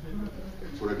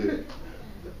 That's what I did.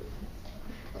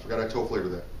 I forgot I told Flavor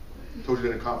that. Told you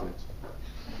that in confidence.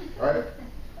 All right?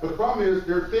 But the problem is,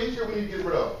 there are things here we need to get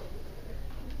rid of.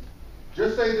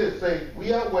 Just say this. Say,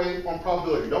 we outweigh on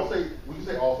probability. Don't say, we can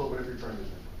say also, but if you're transitioning.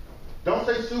 Don't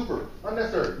say super.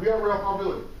 Unnecessary. We outweigh on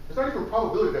probability. It's not even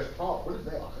probability, that's thought. What is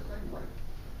that? That's not even right.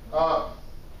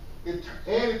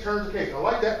 And it turns the case. I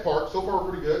like that part. So far,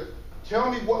 we're pretty good.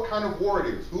 Tell me what kind of war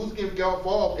it is. Who's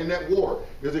involved in that war?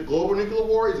 Is it global nuclear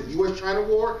war? Is it U.S.-China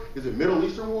war? Is it Middle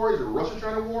Eastern war? Is it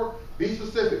Russia-China war? Be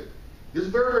specific. This is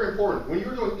very, very important. When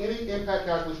you're doing any impact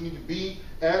calculus, you need to be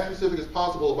as specific as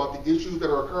possible about the issues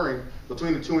that are occurring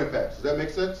between the two impacts. Does that make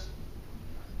sense?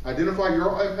 Identify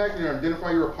your impact and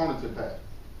identify your opponent's impact.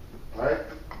 All right?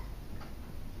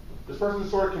 This person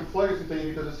sort of conflated some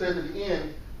things because it says at the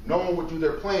end, no one would do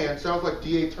their plan. Sounds like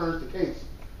DA turns the case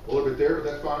a little bit there, but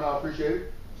that's fine. I appreciate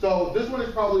it. So this one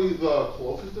is probably the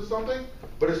closest to something,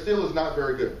 but it still is not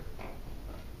very good.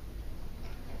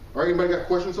 All right, anybody got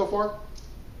questions so far?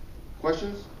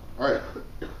 Questions? All right.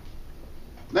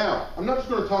 Now, I'm not just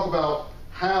going to talk about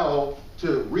how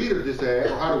to read a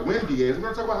disad or how to win DAs. I'm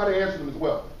going to talk about how to answer them as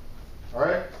well. All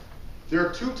right? There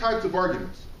are two types of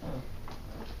arguments.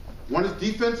 One is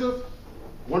defensive.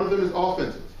 One of them is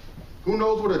offensive. Who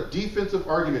knows what a defensive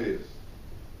argument is?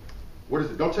 What is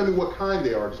it? Don't tell me what kind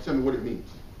they are. Just tell me what it means.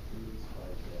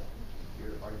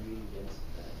 You're arguing against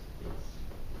that.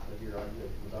 It's like your argument,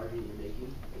 the argument you're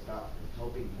making, it's not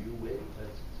helping you win, but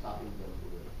it's stopping them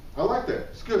from winning. I like that.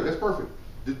 It's good. That's perfect.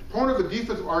 The point of a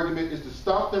defensive argument is to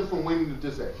stop them from winning the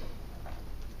disad.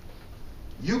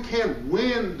 You can't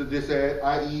win the disad,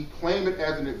 i.e. claim it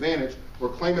as an advantage or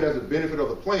claim it as a benefit of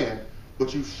the plan,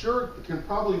 but you sure can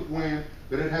probably win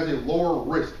that it has a lower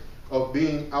risk of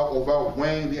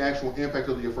outweighing the actual impact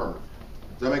of the affirmative.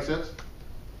 Does that make sense?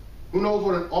 Who knows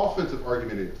what an offensive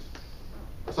argument is?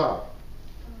 Asad.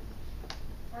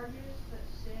 Arguments that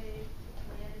say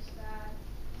the plan is bad,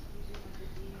 using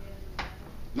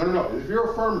like the No. If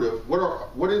you're affirmative,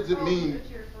 what does it mean? If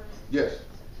you're affirmative. Yes. If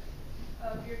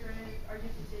you're affirmative,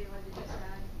 arguments that say when the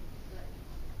disad, like,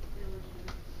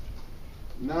 illegitimate.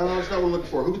 No, it's not what I'm looking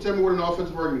for. Who can tell me what an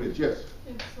offensive argument is? Yes.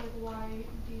 It's like why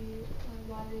the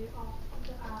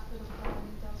after the plan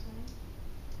doesn't.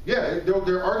 Yeah,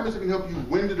 there are arguments that can help you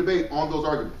win the debate on those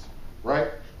arguments, right?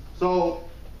 So,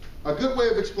 a good way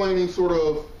of explaining sort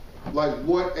of like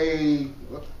what a,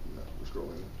 we're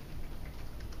scrolling.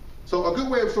 So a good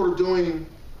way of sort of doing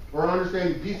or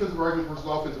understanding defensive arguments versus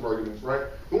offensive arguments, right?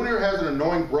 Who in here has an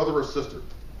annoying brother or sister?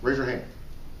 Raise your hand.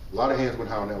 A lot of hands went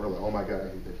high on that. We're like, oh my God, I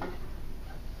hate that kid.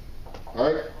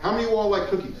 All right, how many of you all like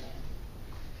cookies?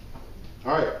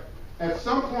 All right, at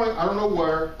some point, I don't know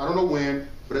where, I don't know when,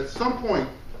 but at some point,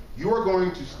 you are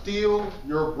going to steal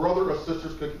your brother or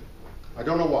sister's cookie. I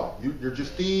don't know why. You're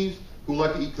just thieves who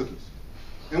like to eat cookies.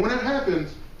 And when that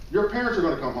happens, your parents are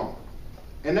going to come home.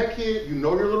 And that kid, you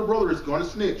know your little brother is going to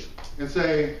snitch and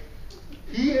say,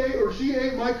 he ate or she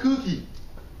ate my cookie.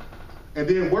 And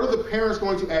then what are the parents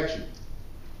going to ask you?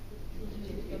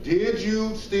 Did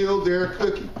you steal their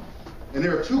cookie? And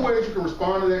there are two ways you can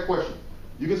respond to that question.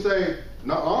 You can say,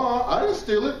 nuh-uh, I didn't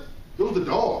steal it. It was the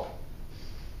dog.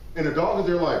 And the dog is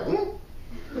there like, hmm?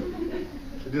 And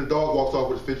then the dog walks off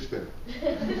with his fidget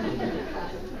spinner.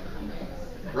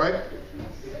 Right?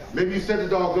 Maybe you set the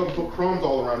dog up and put crumbs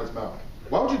all around his mouth.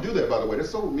 Why would you do that, by the way? That's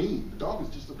so mean. The dog is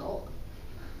just a dog.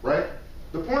 Right?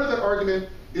 The point of that argument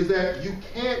is that you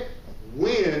can't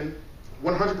win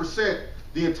 100%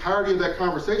 the entirety of that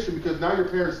conversation because now your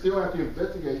parents still have to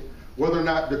investigate whether or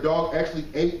not the dog actually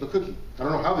ate the cookie. I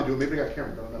don't know how they do it. Maybe they got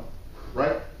cameras. I don't know.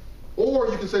 Right? Or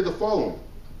you can say the following.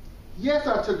 Yes,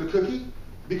 I took the cookie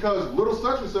because little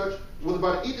such and such was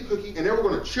about to eat the cookie and they were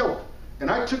going to choke. And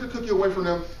I took the cookie away from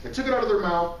them and took it out of their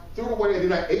mouth, threw it away,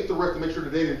 and then I ate the rest to make sure that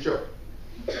they didn't choke.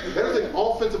 That is an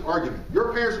offensive argument.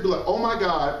 Your parents would be like, oh my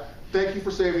God, thank you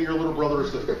for saving your little brother or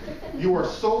sister. You are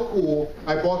so cool,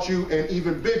 I bought you an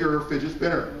even bigger fidget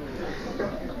spinner.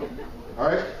 All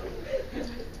right?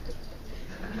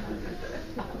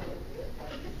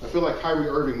 I feel like Kyrie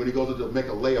Irving when he goes to make a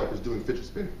layup is doing fidget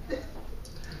spinning.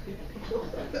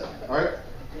 All right?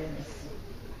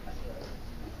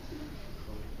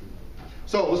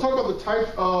 So let's talk about the types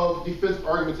of defensive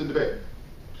arguments in debate.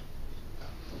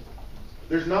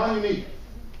 There's non-unique.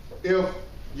 If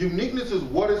uniqueness is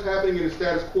what is happening in the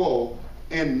status quo,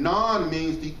 and non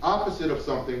means the opposite of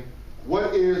something,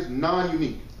 what is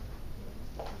non-unique?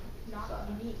 Not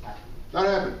unique. Not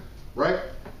happening, right?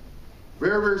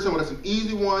 Very, very simple. That's an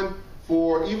easy one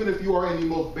for even if you are in the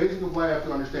most basic of lab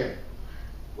to understand,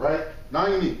 right?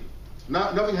 Non-unique.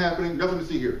 Nothing happening, nothing to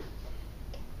see here.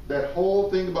 That whole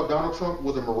thing about Donald Trump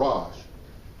was a mirage.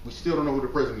 We still don't know who the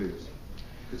president is.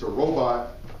 It's a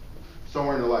robot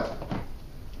somewhere in Alaska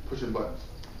pushing buttons.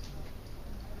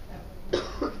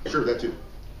 Sure, that too.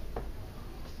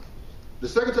 The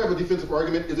second type of defensive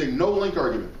argument is a no-link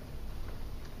argument.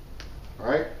 All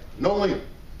right? No link.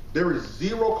 There is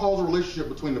zero causal relationship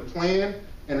between the plan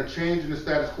and a change in the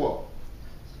status quo.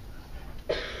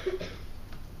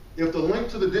 If the link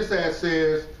to the disad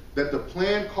says that the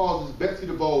plan causes Betsy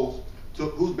DeVos to,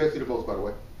 who's Betsy DeVos, by the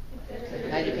way?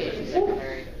 Education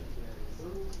secretary.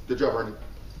 Good job, Ernie.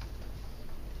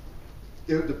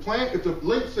 If the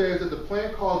link says that the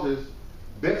plan causes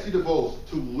Betsy DeVos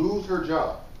to lose her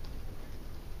job,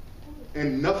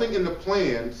 and nothing in the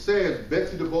plan says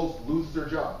Betsy DeVos loses her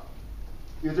job,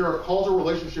 is there a causal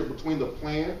relationship between the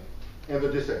plan and the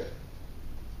disad?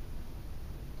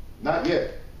 Not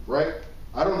yet, right?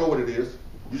 I don't know what it is.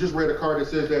 You just read a card that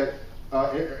says that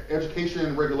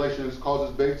education regulations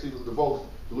causes Betsy DeVos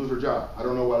to lose her job. I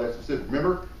don't know why that's specific.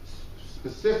 Remember,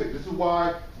 specific. This is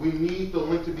why we need the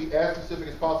link to be as specific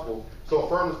as possible so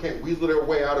firms can't weasel their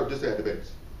way out of disad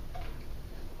debates.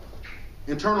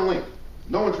 Internal link.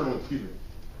 No internal link, excuse me.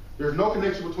 There's no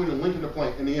connection between the link and the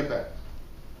plan and the impact.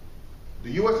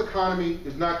 The U.S. economy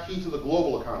is not key to the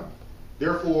global economy.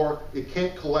 Therefore, it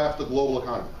can't collapse the global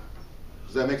economy.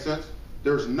 Does that make sense?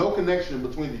 There's no connection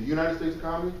between the United States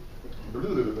economy and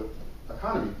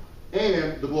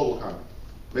the global economy.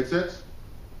 Make sense?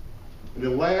 And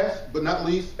then last but not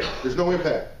least, there's no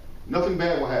impact. Nothing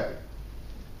bad will happen.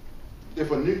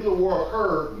 If a nuclear war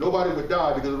occurred, nobody would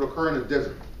die because it would occur in the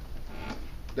desert.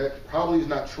 That probably is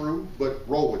not true, but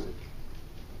roll with it.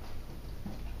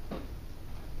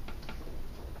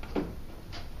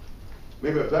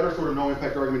 Maybe a better sort of no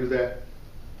impact argument is that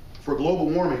for global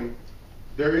warming,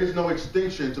 there is no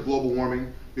extinction to global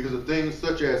warming because of things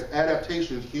such as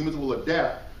adaptations. Humans will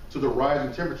adapt to the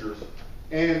rising temperatures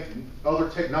and other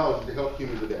technology to help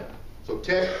humans adapt. So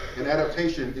tech and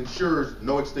adaptation ensures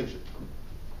no extinction.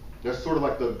 That's sort of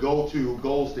like the go-to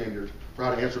gold standard for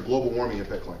how to answer global warming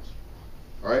impact claims.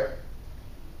 All right?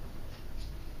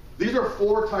 These are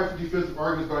 4 types of defensive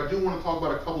arguments, but I do want to talk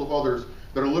about a couple of others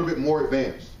that are a little bit more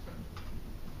advanced.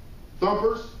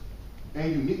 Thumpers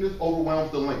and uniqueness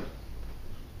overwhelms the link.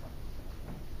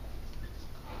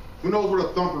 Who knows what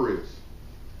a thumper is?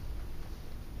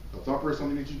 A thumper is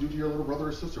something that you do to your little brother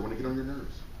or sister when they get on your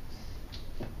nerves.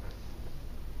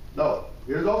 No,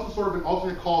 it is also sort of an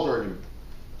alternate cause argument.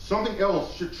 Something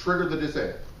else should trigger the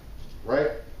disad,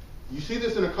 right? You see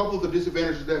this in a couple of the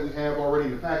disadvantages that we have already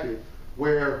in the packet,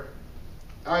 where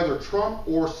either Trump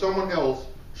or someone else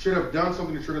should have done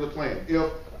something to trigger the plan.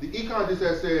 If the econ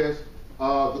disad says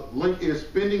the link is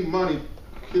spending money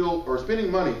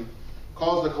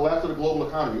caused the collapse of the global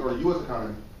economy or the U.S.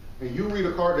 economy, and you read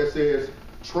a card that says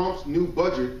Trump's new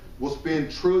budget will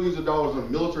spend trillions of dollars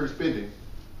on military spending,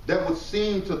 that would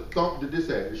seem to thump the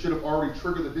disad. It should have already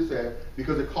triggered the disad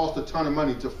because it cost a ton of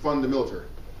money to fund the military.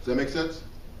 Does that make sense?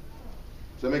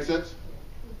 Does that make sense?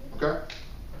 Okay.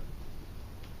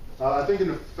 I think in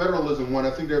the federalism one,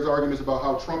 I think there's arguments about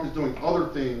how Trump is doing other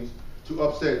things to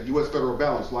upset U.S. federal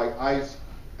balance, like ICE,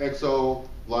 EXO,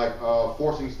 like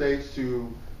forcing states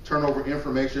to turn over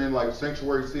information, like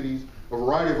sanctuary cities, a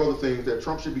variety of other things that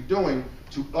Trump should be doing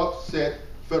to upset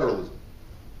federalism.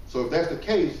 So if that's the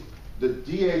case, the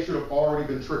DA should have already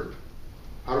been triggered.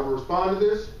 How do we respond to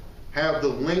this? Have the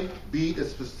link be as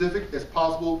specific as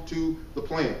possible to the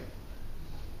plan.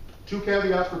 2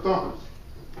 caveats for thumpers.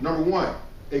 Number 1,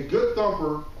 a good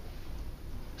thumper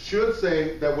should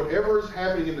say that whatever is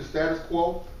happening in the status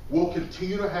quo will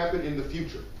continue to happen in the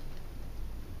future.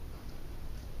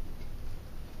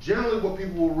 Generally, what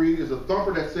people will read is a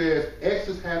thumper that says X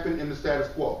has happened in the status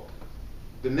quo.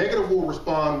 The negative will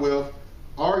respond with,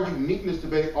 our uniqueness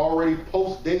debate already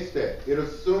post-dates that. It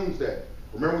assumes that.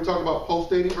 Remember we talked about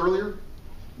post-dating earlier?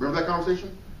 Remember that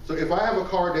conversation? So if I have a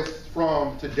card that's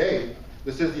from today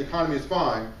that says the economy is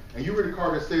fine, and you read a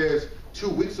card that says 2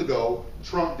 weeks ago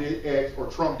Trump did X or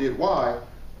Trump did Y,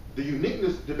 the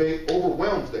uniqueness debate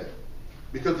overwhelms that.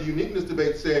 Because the uniqueness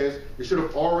debate says it should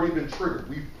have already been triggered.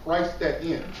 We've priced that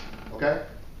in, okay?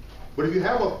 But if you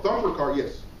have a thumper card,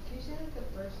 yes? Can you say that the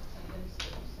first sentence that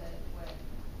you said when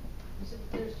you said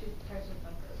that there's 2 types of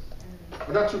thumpers?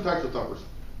 Well, not 2 types of thumpers.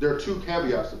 There are 2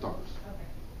 caveats to thumpers.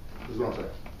 Okay. Is what I'm saying.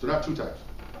 So not 2 types.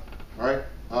 All right?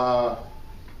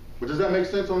 But does that make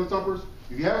sense on the thumpers?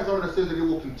 If you have a thumper that says that it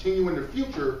will continue in the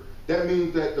future, that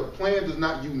means that the plan does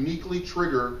not uniquely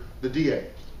trigger the DA.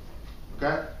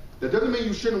 Okay? That doesn't mean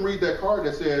you shouldn't read that card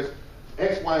that says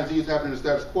X, Y, and Z is happening in the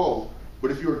status quo. But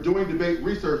if you're doing debate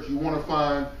research, you want to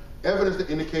find evidence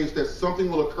that indicates that something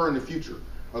will occur in the future.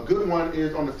 A good one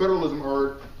is on the federalism,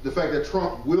 or the fact that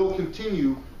Trump will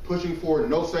continue pushing for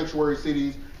no sanctuary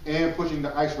cities and pushing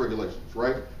the ICE regulations,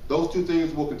 right? Those 2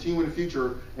 things will continue in the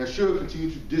future and should continue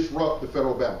to disrupt the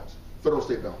federal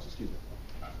state balance, excuse me.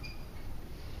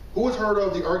 Who has heard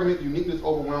of the argument uniqueness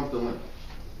overwhelms the link?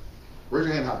 Raise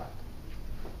your hand high.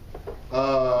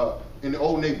 In the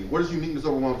Old Navy, what does uniqueness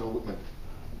overwhelm the link?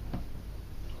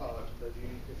 The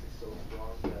uniqueness is so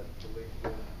strong that the link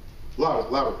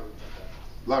will...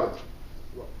 Louder.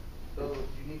 Well, the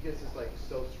uniqueness is like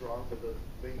so strong that the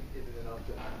link isn't enough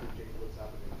to actually change what's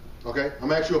happening. Okay, I'm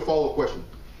gonna ask you a follow-up question.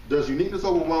 Does uniqueness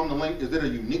overwhelm the link? Is it a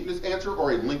uniqueness answer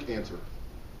or a link answer?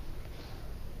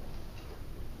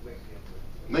 Link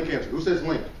answer. Link answer. Who says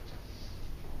link?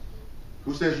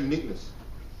 Who says uniqueness?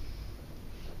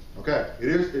 Okay,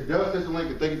 it does test the link,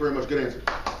 and thank you very much. Good answer.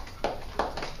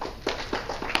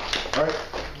 All right.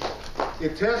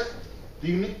 It tests the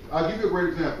unique. I'll give you a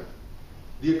great example.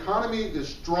 The economy is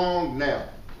strong now.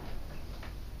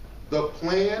 The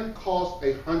plan costs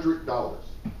 $100.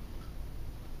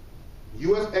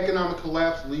 U.S. economic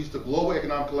collapse leads to global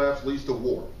economic collapse, leads to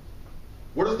war.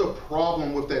 What is the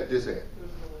problem with that disad?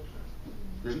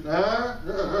 So we're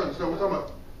talking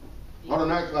about on the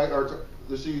next, like,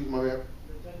 let's see, my bad.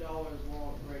 $10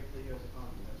 won't break the U.S.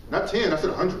 economy. Not 10, I said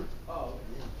 100. Oh,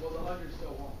 well, the 100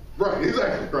 still won't. Right,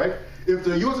 exactly, right? If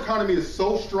the U.S. economy is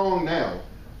so strong now,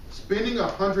 spending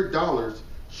 $100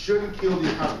 shouldn't kill the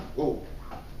economy. Whoa.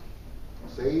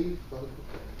 Save. All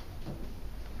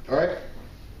right?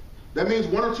 That means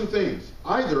 1 or 2 things.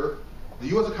 Either the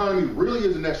U.S. economy really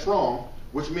isn't that strong,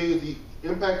 which means the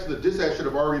impact to the disad should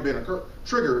have already been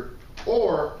triggered,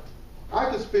 or I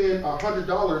could spend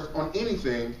 $100 on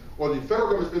anything, or the federal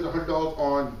government spends $100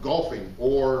 on golfing,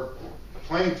 or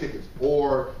plane tickets,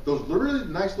 or those really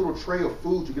nice little tray of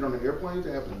food you get on the airplane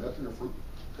to have nuts in the fruit.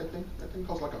 That thing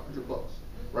costs like $100,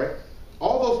 right?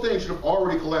 All those things should have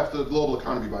already collapsed the global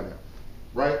economy by now,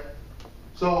 right?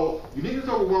 So uniqueness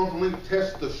overwhelms the link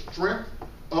tests the strength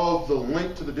of the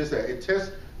link to the disad. It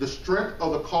tests the strength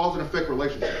of the cause and effect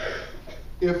relationship.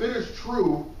 If it is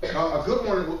true, a good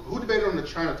one, who debated on the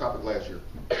China topic last year?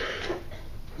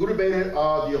 Who debated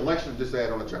the election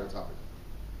disad on the China topic?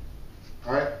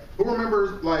 All right. Who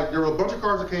remembers, like, there were a bunch of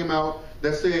cards that came out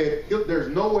that said there's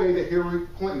no way that Hillary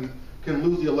Clinton can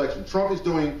lose the election. Trump is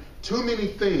doing too many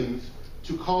things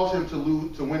to cause him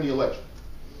to win the election.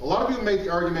 A lot of people make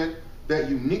the argument that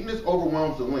uniqueness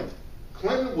overwhelms the length.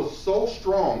 Clinton was so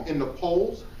strong in the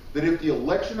polls that if the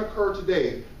election occurred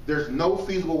today, there's no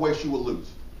feasible way she would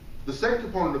lose. The second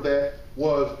component of that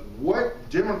was what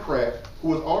Democrat who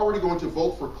was already going to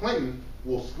vote for Clinton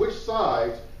will switch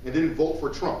sides and then vote for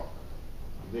Trump.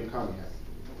 Then economy happens.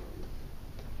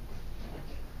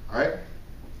 All right?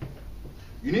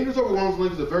 Uniqueness overwhelms the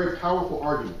length is a very powerful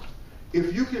argument.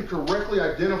 If you can correctly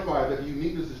identify that the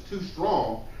uniqueness is too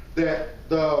strong, that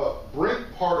the brink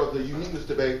part of the uniqueness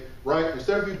debate, right,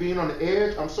 instead of you being on the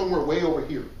edge, I'm somewhere way over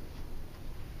here.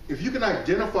 If you can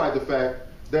identify the fact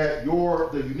that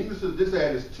the uniqueness of the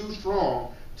disad is too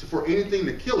strong for anything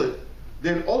to kill it,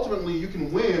 then ultimately you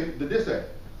can win the disad.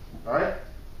 All right?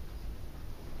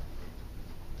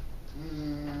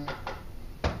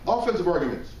 Offensive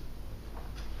arguments.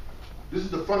 This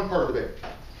is the fun part of the debate.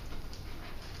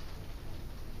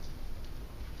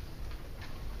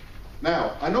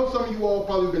 Now, I know some of you all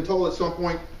probably have been told at some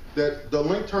point that the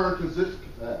link turn consists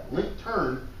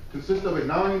of a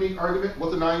non-unique argument.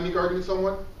 What's a non-unique argument,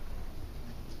 someone?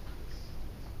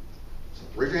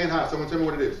 Raise your hand high. Someone tell me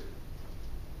what it is.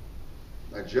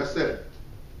 I just said it.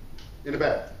 In the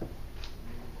back.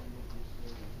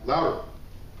 Louder.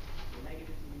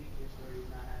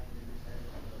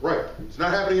 Right. It's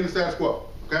not happening in the status quo.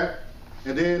 Okay?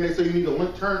 And then they say you need a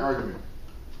link turn argument.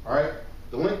 All right?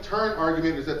 The link turn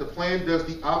argument is that the plan does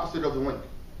the opposite of the link.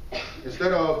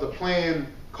 Instead of the plan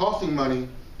costing money,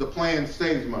 the plan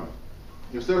saves money.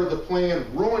 Instead of the plan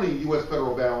ruining U.S.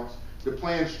 federal balance, the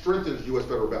plan strengthens U.S.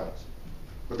 federal balance.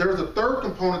 But there's a third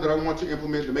component that I want to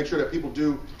implement to make sure that people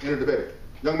do in a debate.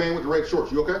 Young man with the red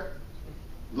shorts, you okay?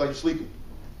 You like you're sleeping.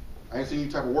 I ain't seen you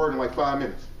type of word in like 5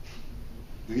 minutes.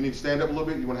 Do you need to stand up a little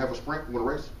bit? You want to have a sprint? You want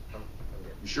to race?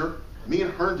 You sure? Me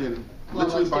and Herndon,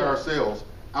 literally by ourselves,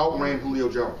 outran Julio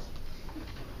Jones.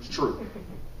 It's true.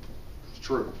 It's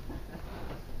true.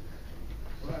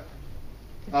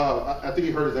 I think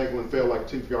he hurt his ankle and fell like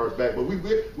 10 yards back, but we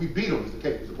beat him is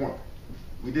the point.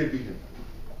 We did beat him.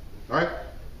 All right?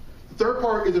 The third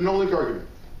part is a no-link argument.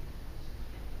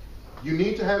 You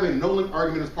need to have a no-link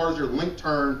argument as part of your link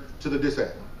turn to the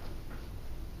disad.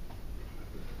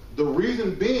 The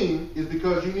reason being is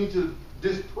because you need to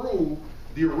disprove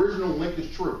the original link is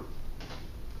true.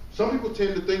 Some people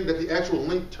tend to think that the actual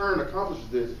link turn accomplishes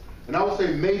this, and I would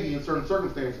say maybe in certain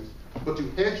circumstances, but to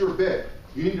hedge your bet,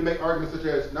 you need to make arguments such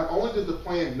as not only does the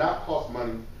plan not cost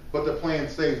money, but the plan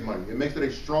saves money. It makes it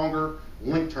a stronger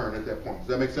link turn at that point. Does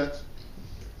that make sense?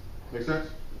 Make sense?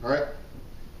 All right?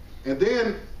 And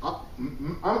then,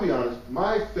 I'm going to be honest,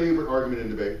 my favorite argument in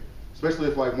debate, especially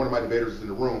if like one of my debaters is in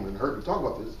the room and heard me talk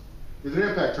about this, is an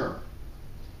impact turn.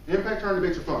 Impact turn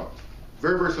debates are fun.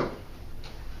 Very, very simple.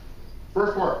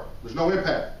 First part, there's no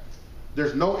impact.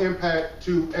 There's no impact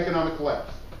to economic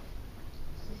collapse.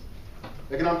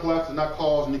 Economic collapse does not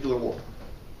cause nuclear war.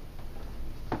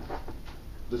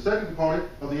 The second component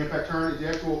of the impact turn is the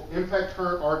actual impact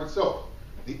turn arc itself.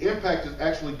 The impact is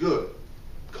actually good.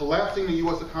 Collapsing the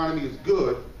U.S. economy is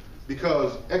good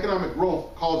because economic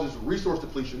growth causes resource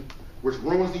depletion, which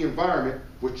ruins the environment,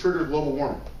 which triggers global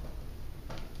warming.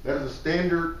 That is a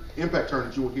standard impact turn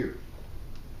that you will hear.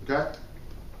 Okay?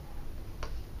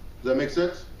 Does that make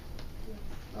sense?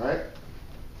 All right?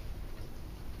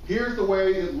 Here's the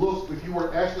way it looks if you were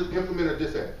to actually implement a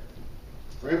disad.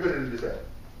 Or implement a disad.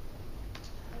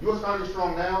 U.S. economy is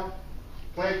strong now.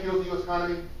 Plan kills the U.S.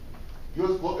 economy.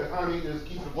 U.S. economy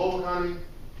keeps the global economy.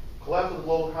 Collapse of the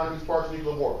global economy sparks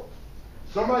nuclear war.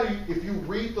 Somebody, if you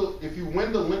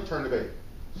win the link turn debate,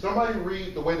 somebody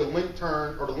read the way the link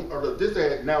turn or the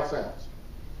disad now sounds.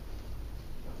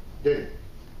 Dave.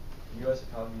 The U.S.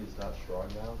 economy is not strong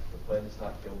now. The plan does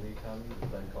not kill the economy. The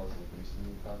plan causes a boost in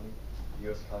the economy. The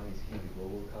U.S. economy is key to the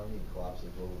global economy, and collapse of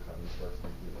the global economy starts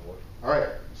nuclear war. All right.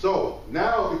 So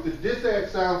now, if the disad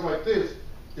sounds like this,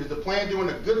 is the plan doing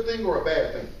a good thing or a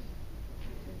bad thing?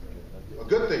 A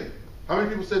good thing. How many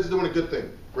people says it's doing a good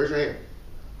thing? Raise your hand.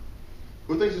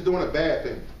 Who thinks it's doing a bad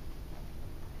thing?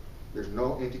 There's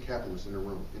no anti-capitalists in the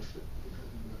room. Interesting.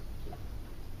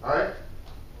 All right?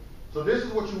 So this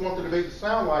is what you want the debate to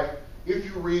sound like if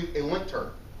you read a link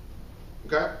turn.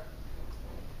 Okay?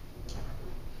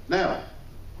 Now,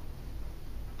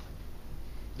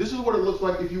 this is what it looks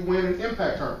like if you win an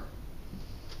impact turn.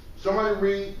 Somebody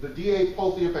read the DA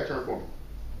post the impact turn for me.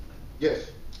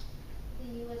 Yes? The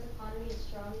U.S. economy is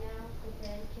strong now. The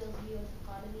plan kills the U.S.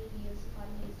 economy. The U.S.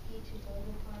 economy is key to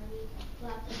global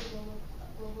collapse of the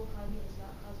global economy does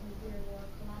not cause nuclear war.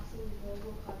 Collapsing the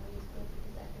global economy is good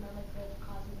because economic growth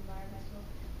causes environmental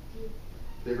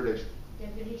degradation,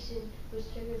 which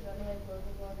triggers runaway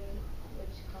global warming,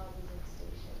 which causes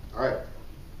extinction. All right.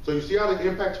 So you see how the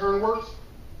impact turn works?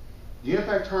 The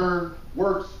impact turn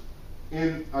works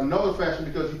in another fashion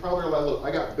because you probably are like, look,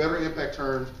 I got better impact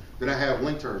turns than I have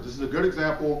link turns. This is a good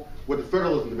example with the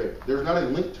federalism debate. There's not a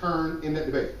link turn in that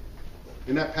debate,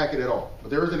 in that packet at all.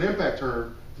 But there is an impact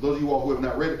turn, for those of you all who have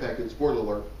not read the packet, spoiler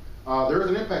alert, there is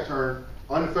an impact turn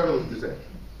on the federalism debate,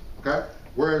 okay?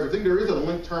 Whereas I think there is a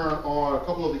link turn on a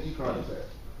couple of the econ debates.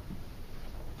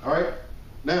 All right?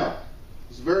 Now,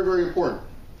 this is very, very important.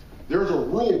 There's a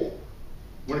rule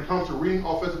when it comes to reading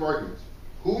offensive arguments.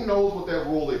 Who knows what that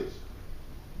rule is?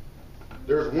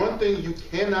 There's one thing you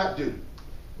cannot do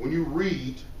when you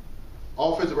read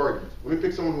offensive arguments. Let me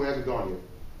pick someone who hasn't gone yet.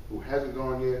 Who hasn't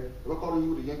gone yet. Have I called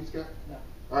you the Yankees guy? No.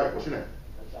 All right, what's your name?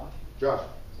 Josh. Josh.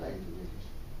 I hate the Yankees.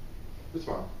 It's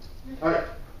fine. All right,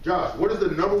 Josh, what is the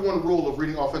 #1 rule of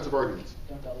reading offensive arguments?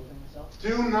 Don't double turn yourself.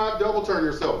 Do not double turn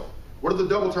yourself. What is the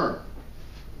double turn?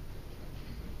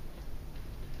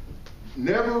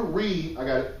 Never read, I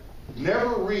got it,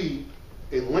 never read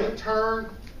a link turn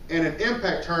and an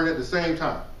impact turn at the same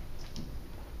time.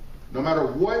 No matter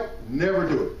what, never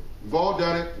do it. We've all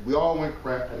done it. We all went,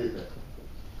 crap, I did that.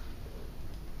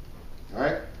 All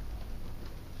right?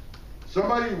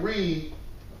 Somebody read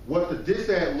what the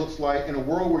disad looks like in a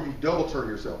world where you double turn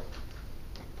yourself.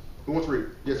 Who wants to read?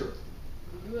 Yes, sir.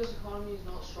 The U.S. economy is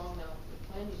not strong now.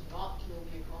 The plan does not kill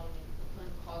the economy. The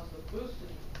plan causes a boost to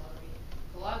the economy.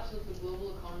 Collapse of the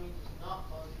global economy does not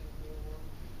cause nuclear war.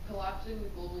 Collapsing the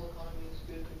global economy is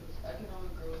good because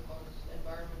economic growth causes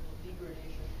environmental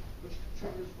degradation, which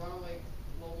triggers runaway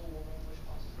global warming, which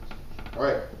causes extinction. All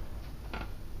right.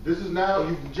 This is now,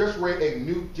 you've just read a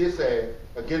new disad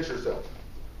against yourself.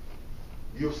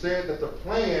 You've said that the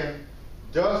plan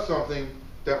does something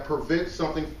that prevents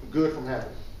something good from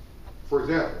happening. For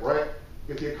example, right?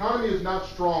 If the economy is not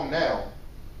strong now,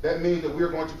 that means that we are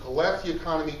going to collapse the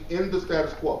economy in the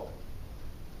status quo.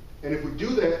 And if we do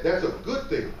that, that's a good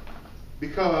thing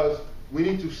because we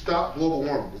need to stop global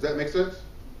warming. Does that make sense?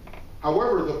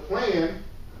 However, the plan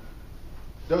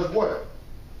does what?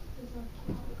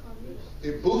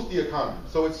 It boosts the economy.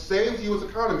 So it saves the U.S.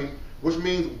 economy, which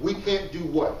means we can't do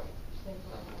what?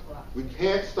 We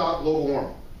can't stop global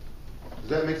warming. Does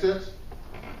that make sense?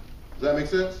 Does that make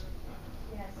sense?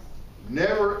 Yes.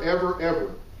 Never, ever,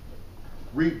 ever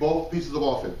read both pieces of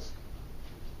offense.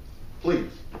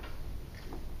 Please.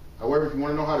 However, if you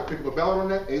want to know how to pick up a ballot on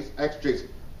that, ask Jason.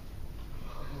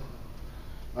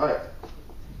 All right.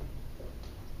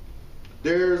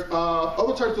 There's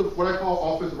other types of what I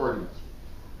call offensive arguments.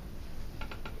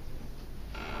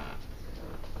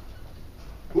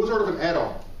 Who's heard of an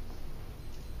add-on?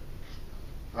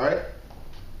 All right?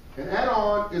 An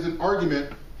add-on is an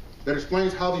argument that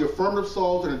explains how the affirmative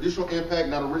solves an additional impact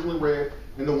not originally read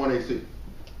in the 1AC.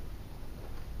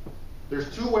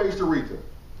 There's two ways to read them.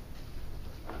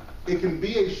 It can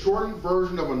be a shortened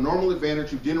version of a normal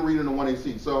advantage you didn't read in the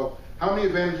 1AC. So how many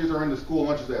advantages are in the school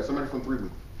lunches ask? Somebody from 3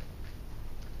 week.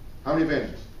 How many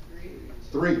advantages?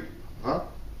 3. Huh?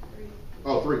 3.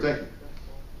 Oh, 3, thank you.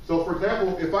 So for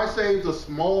example, if I saved a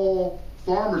small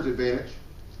farmer's advantage,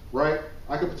 right,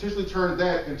 I could potentially turn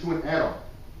that into an add-on.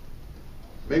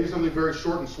 Maybe something very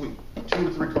short and sweet, 2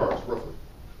 to 3 cards, roughly.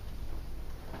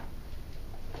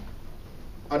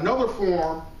 Another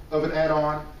form of an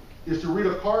add-on is to read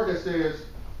a card that says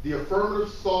the affirmative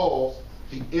solves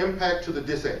the impact to the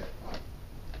disad.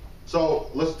 So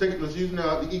let's use the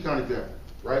econ example,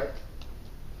 right?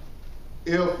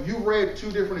 If you read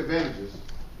 2 different advantages,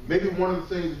 maybe one of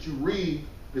the things that you read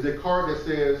is a card that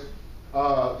says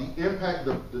the impact,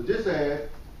 the disad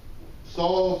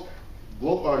solves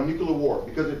nuclear war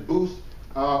because it boosts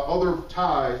other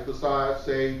ties besides,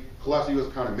 say, collapse of the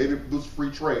U.S. economy. Maybe it boosts free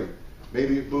trade.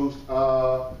 Maybe it boosts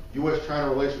U.S.-China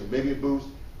relations. Maybe it boosts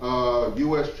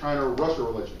U.S.-China-Russia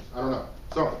relations. I don't know.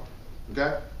 Something.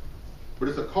 Okay? But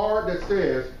it's a card that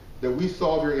says that we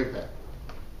solve your impact.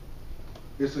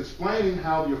 It's explaining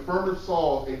how the affirmative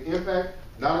solves an impact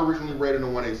not originally read in the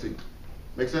 1AC.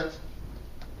 Make sense?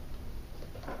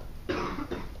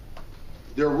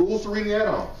 There are rules to reading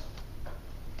add-ons.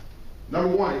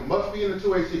 Number 1, it must be in the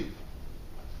 2AC.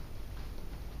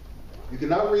 You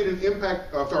cannot read an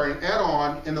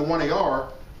add-on in the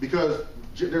 1AR because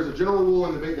there's a general rule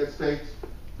in the debate that states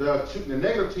the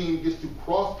negative team gets to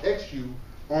cross-X you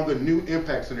on the new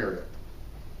impact scenario.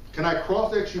 Can I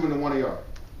cross-X you in the 1AR?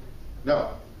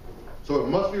 No. So it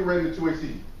must be read in the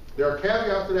 2AC. There are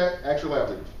caveats to that. Ask your lab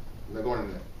leaders. I'm not going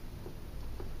into that.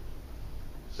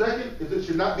 Second is it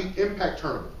should not be impact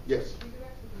turnable. Yes.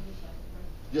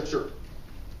 Yes, sure.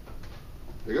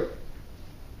 There you go.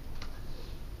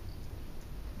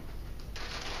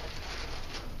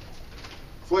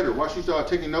 Slater, while she's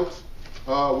taking notes,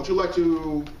 would you like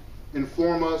to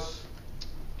inform us,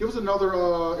 give us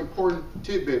another important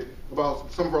tidbit about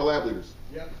some of our lab leaders?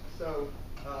 Yep, so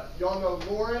y'all know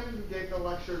Lauren, who gave the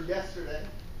lecture yesterday,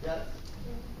 yes?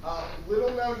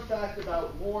 Little known fact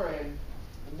about Lauren,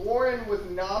 Lauren was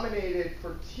nominated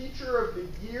for Teacher of the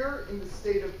Year in the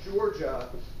state of Georgia,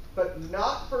 but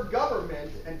not for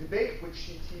government and debate, which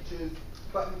she teaches,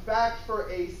 but in fact for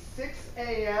a 6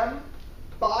 a.m.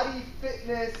 body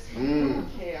fitness boot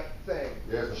camp thing.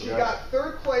 Yes, she got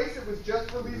third place. It was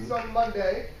just released on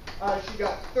Monday. She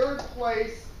got third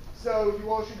place, so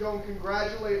you all should go and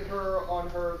congratulate her on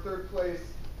her third place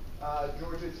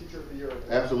Georgia Teacher of the Year.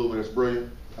 Absolutely, that's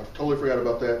brilliant. I totally forgot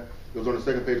about that. It was on the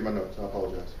second page of my notes. I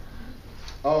apologize.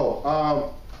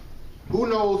 Oh, who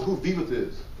knows who Vivas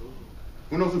is?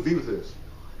 Who knows who Vivas is?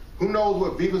 Who knows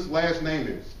what Vivas' last name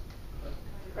is?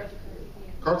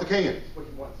 Karthikeyan.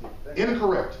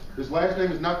 Incorrect. His last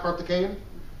name is not Karthikeyan.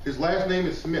 His last name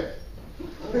is Smith.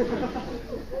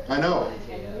 I know.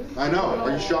 I know.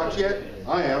 Are you shocked yet?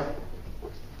 I am.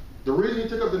 The reason he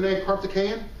took up the name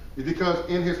Karthikeyan is because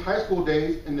in his high school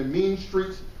days, in the mean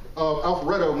streets of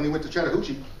Alpharetta, when he went to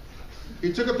Chattahoochee,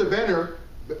 he took up the banner,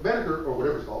 or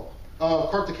whatever it's called,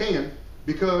 Karthikeyan,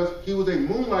 because he was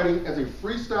moonlighting as a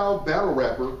freestyle battle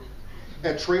rapper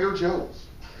at Trader Joe's.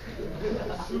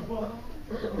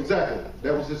 Exactly.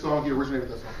 That was his song. He originated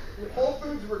that song. Whole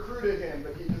Foods recruited him,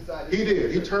 but he decided. He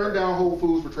did. He turned down Whole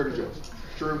Foods for Trader Joe's.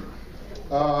 True.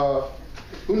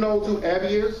 Who knows who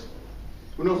Abby is?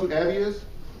 Who knows who Abby is?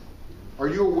 Are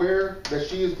you aware that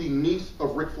she is the niece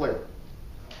of Ric Flair?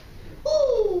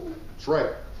 Woo! That's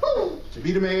right. Woo! To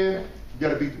beat a man, you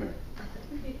gotta beat the man.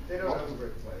 They don't know who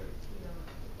Ric Flair is.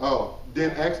 Oh,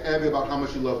 then ask Abby about how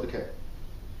much she loves the cat.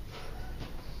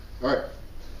 All right.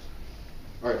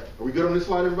 All right. Are we good on this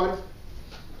slide, everybody?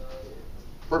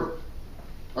 Perfect.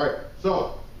 All right.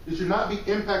 So it should not be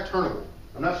impact turnable.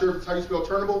 I'm not sure if it's how you spell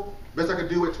turnable. Best I could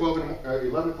do at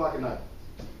 11 o'clock at night.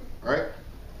 All right.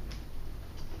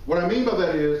 What I mean by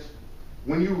that is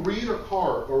when you read a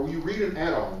card or when you read an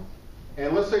add-on,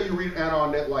 and let's say you read an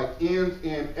add-on that like ends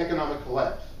in economic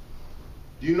collapse.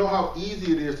 Do you know how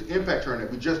easy it is to impact turn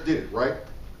that? We just did it, right?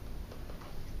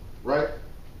 Right?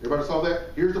 Everybody saw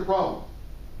that? Here's the problem.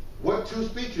 What two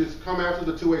speeches come after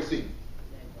the 2AC?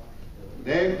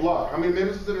 Neg block. How many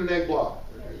minutes is in a neg block?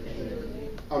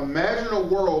 Imagine a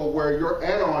world where your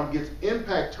add-on gets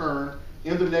impact turned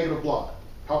in the negative block.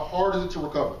 How hard is it to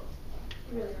recover?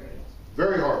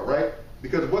 Very hard, right?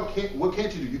 Because what can't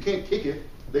you do? You can't kick it.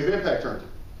 They've impact turned it.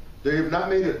 They have not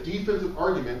made a defensive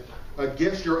argument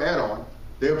against your add-on.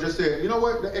 They have just said, you know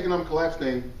what, the economic collapse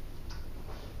thing,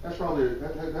 that's probably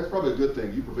a good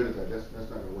thing. You prevented that. That's not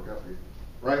going to work out for you,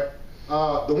 right?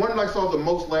 The one that I saw the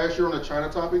most last year on the China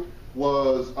topic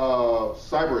was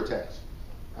cyber attacks.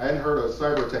 I hadn't heard of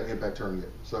cyber attack impact turn yet.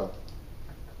 So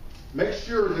make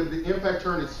sure that the impact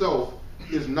turn itself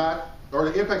is not, or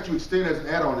the impact you extend as an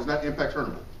add-on is not impact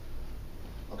turnable.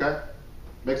 Okay?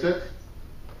 Make sense?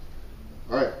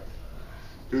 All right.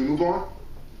 Can we move on? All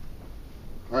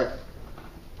right.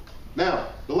 Now,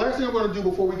 the last thing I'm going to do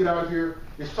before we get out of here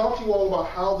is talk to you all about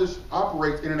how this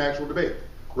operates in an actual debate.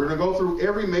 We're going to go through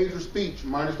every major speech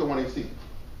minus the 1AC.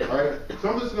 All right?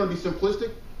 Some of this is going to be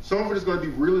simplistic. Some of it is going to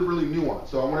be really, really nuanced.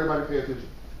 So I want everybody to pay attention.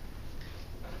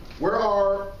 Where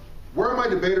are my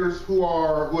debaters who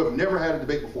have never had a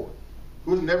debate before?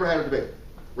 Who's never had a debate?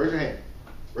 Raise your hand.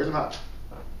 Raise them high.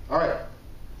 All right.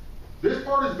 This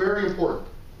part is very important.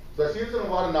 So I see this in a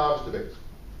lot of novice debates.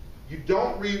 You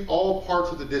don't read all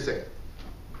parts of the disad.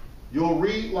 You'll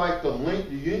read like the link,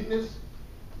 the uniqueness,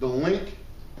 the link,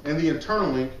 and the internal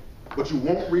link, but you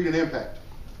won't read an impact.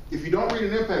 If you don't read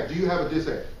an impact, do you have a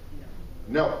disad?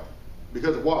 No.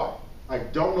 Because why? I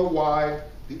don't know why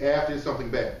the aft is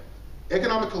something bad.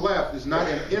 Economic collapse is not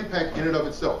an impact in and of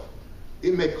itself.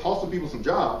 It may cost some people some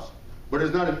jobs, but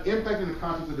it's not an impact in the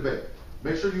context of the debate.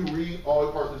 Make sure you read all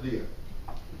the parts of the DA.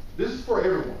 This is for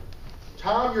everyone.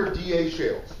 Time your DA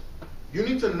shells. You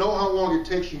need to know how long it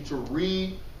takes you to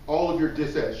read all of your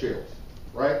disad shells,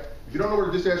 right? If you don't know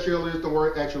what a disad shell is, don't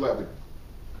worry, ask your lab leader.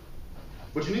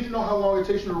 But you need to know how long it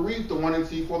takes you to read the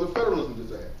 1NC for the federalism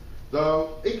disad, the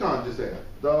econ disad,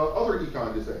 the other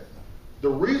econ disad. The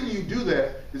reason you do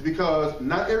that is because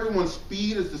not everyone's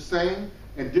speed is the same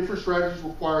and different strategies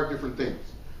require different things.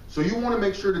 So you want to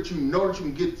make sure that you know that you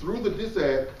can get through the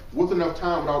disad with enough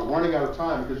time without running out of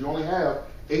time because you only have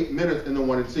 8 minutes in the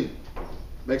 1NC.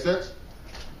 Make sense?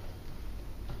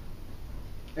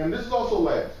 and this is also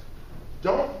last,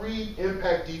 don't read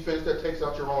impact defense that takes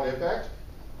out your own impact.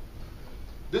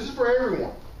 This is for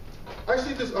everyone. I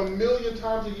see this a million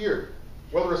times a year,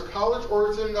 whether it's college or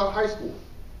it's in high school.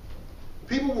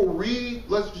 People will read,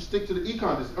 let's just stick to the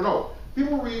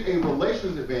people will read a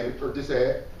relations advantage or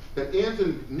disad that ends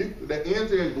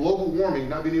in global warming,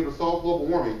 not being able to solve global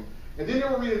warming, and then they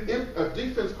will read a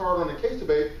defense card on the case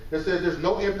debate that says there's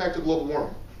no impact to global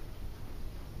warming.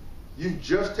 You've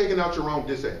just taken out your own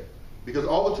disad. Because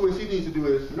all the 2AC needs to do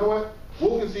is, you know what?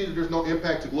 We'll concede that there's no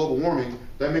impact to global warming.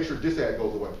 That makes your disad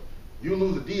goes away. You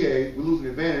lose a DA, we lose an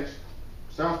advantage.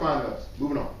 Sounds fine to us.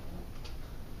 Moving on.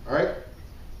 All right?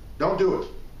 Don't do it.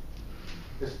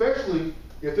 Especially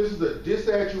if this is the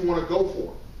disad you want to go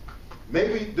for.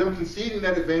 Maybe them conceding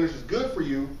that advantage is good for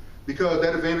you because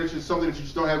that advantage is something that you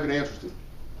just don't have good answers to.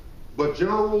 But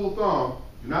general rule of thumb,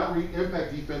 do not read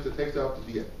impact defense that takes out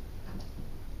the DA.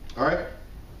 All right?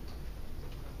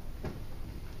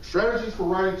 Strategies for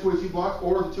writing 2AC blocks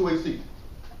or the 2AC.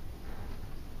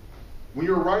 When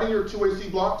you're writing your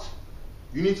 2AC blocks,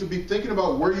 you need to be thinking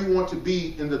about where you want to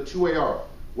be in the 2AR.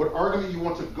 What argument you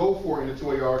want to go for in the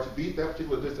 2AR to beat that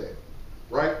particular disad,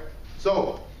 right?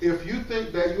 So, if you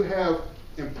think that you have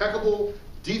impeccable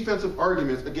defensive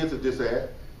arguments against a disad,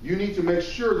 you need to make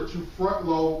sure that you front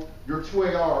load your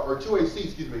 2AR, or 2AC,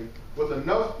 excuse me, with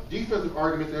enough defensive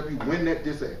arguments to help you win that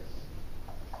disad,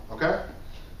 okay?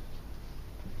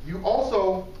 You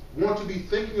also want to be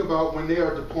thinking about when they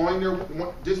are deploying their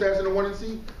disads in the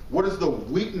 1NC, what is the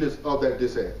weakness of that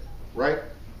disad, right?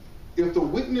 If the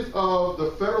weakness of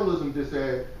the federalism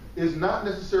disad is not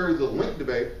necessarily the link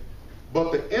debate,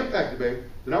 but the impact debate,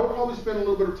 then I would probably spend a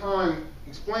little bit of time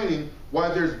explaining why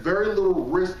there's very little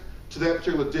risk to that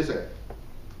particular disad.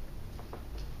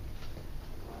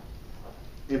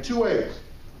 In 2 ways,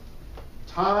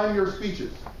 time your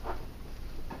speeches.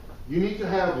 You need to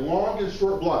have long and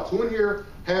short blocks. Who in here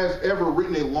has ever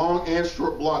written a long and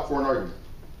short block for an argument?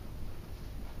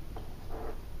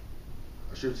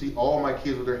 I should see all my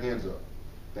kids with their hands up.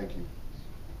 Thank you.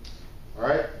 All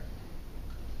right?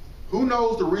 Who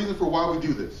knows the reason for why we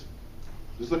do this?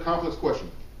 This is a complex question.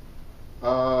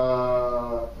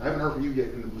 I haven't heard from you yet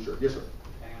in the blue shirt. Yes, sir.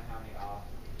 Depending on how many off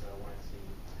the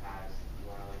 1NC has, you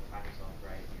want to like time yourself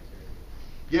right.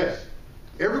 Yes.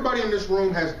 Everybody in this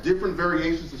room has different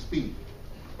variations of speed,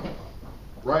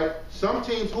 right? Some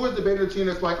teams, who has debated a team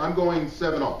that's like, I'm going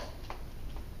 7 off,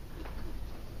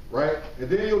 right? And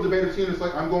then you'll debate a team that's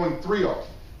like, I'm going 3 off.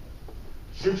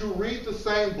 Should you read the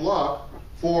same block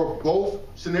for both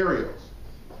scenarios?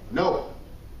 No.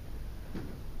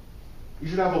 You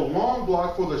should have a long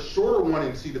block for the shorter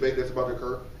 1NC debate that's about to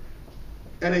occur,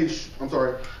 and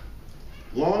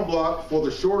long block for the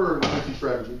shorter 1NC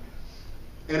strategy,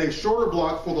 and a shorter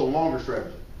block for the longer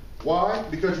strategy. Why?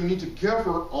 Because you need to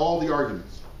cover all the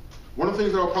arguments. One of the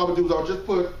things that I'll probably do is I'll just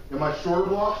put in my shorter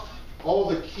blocks all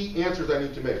the key answers I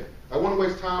need to make. I want to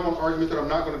waste time on arguments that I'm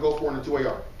not going to go for in the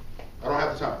 2AR. I don't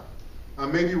have the time. I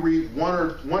maybe read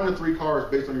 1 to 3 cards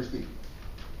based on your speed.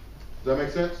 Does that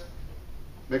make sense?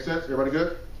 Make sense? Everybody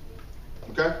good?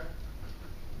 Okay?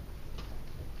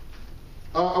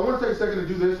 I want to take a second to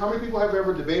do this. How many people have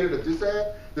ever debated a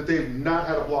disad that they've not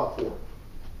had a block for?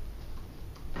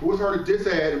 Who has heard a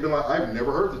disad and been like, I've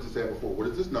never heard this disad before. What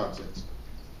is this nonsense?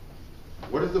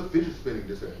 What is the fidget spinning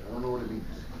disad? I don't know what it means.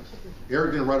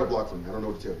 Eric didn't write a block for me. I don't know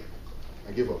what to tell you.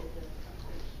 I give up.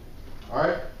 All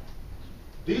right?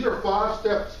 These are 5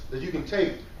 steps that you can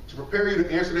take to prepare you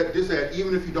to answer that disad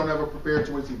even if you don't have a prepared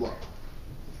 2AC block.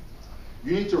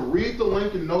 You need to read the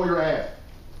link and know your AF.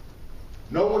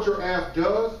 Know what your AF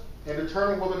does and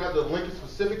determine whether or not the link is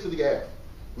specific to the AF.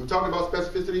 We've talked about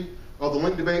specificity of the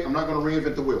link debate. I'm not going to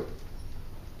reinvent the wheel.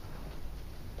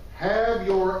 Have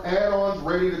your add-ons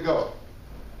ready to go.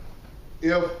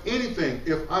 If anything,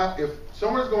 if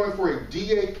someone is going for a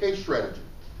DA case strategy,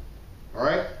 all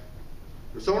right?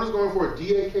 If someone is going for a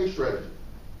DA case strategy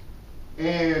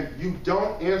and you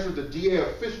don't answer the DA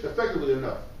effectively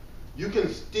enough, you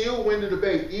can still win the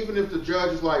debate even if the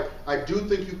judge is like, I do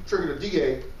think you triggered a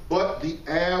DA, but the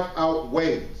AF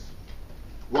outweighs.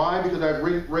 Why? Because I've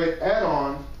read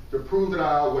add-ons to prove that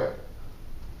I outweigh.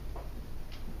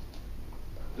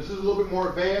 This is a little bit more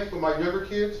advanced for my younger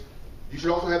kids. You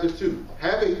should also have this too.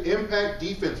 Have an impact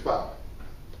defense file.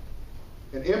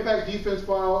 An impact defense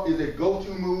file is a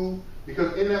go-to move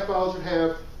because in that file you should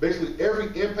have basically every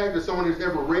impact that someone has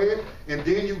ever read, and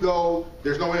then you go,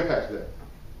 there's no impact to that.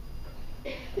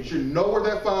 You should know where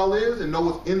that file is and know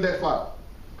what's in that file.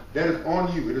 That is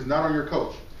on you. It is not on your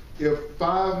coach. if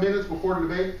 5 minutes before the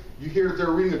debate, you hear that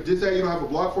they're reading a disad, you don't have a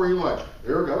block for it, you're like,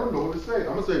 Eric, I don't know what to say.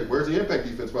 I'm going to say, where's the impact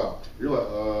defense file? You're like,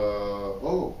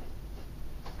 oh.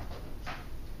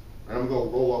 And I'm going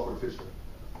to roll off with a fish stick.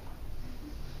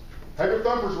 Have your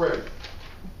thumpers ready.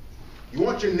 You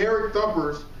want generic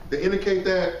thumpers to indicate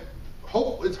that,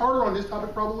 it's harder on this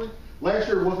topic probably. Last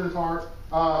year it wasn't as hard.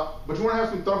 But you want to have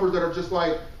some thumpers that are just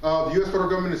like, the U.S. federal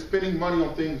government is spending money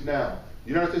on things now. The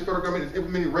United States federal government is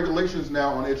implementing regulations now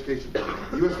on education.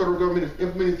 The U.S. federal government is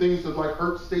implementing things that like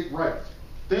hurt state rights.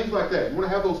 Things like that. You want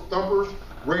to have those thumpers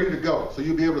ready to go so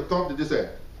you'll be able to thump the disad.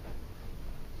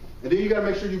 And then you got to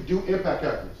make sure you do impact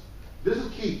calculus. This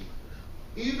is key.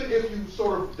 Even if you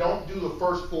sort of don't do the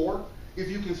first 4, if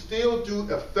you can still do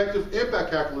effective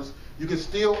impact calculus, you can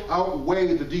still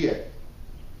outweigh the DA.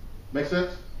 Make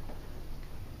sense?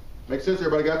 Make sense?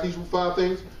 Everybody got these 5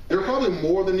 things? There are probably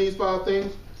more than these 5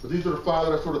 things, but these are the 5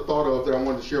 that I sort of thought of that I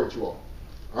wanted to share with you all.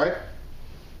 All right?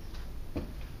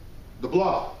 The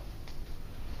block.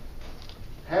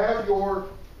 Have your,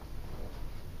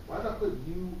 why did I put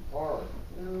UR?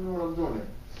 I don't know what I'm doing there.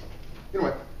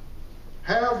 Anyway,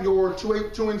 have your 2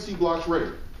 NC blocks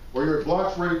ready, or your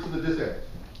blocks ready to the disad.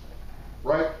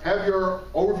 Right? Have your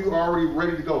overview already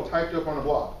ready to go, typed up on the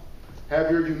block. Have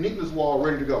your uniqueness wall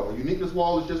ready to go. A uniqueness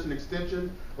wall is just an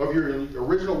extension of your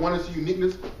original 1 NC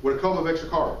uniqueness with a couple of extra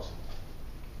cards.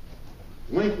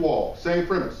 Link wall, same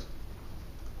premise.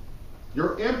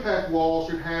 Your impact wall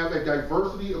should have a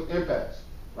diversity of impacts.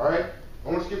 All right? I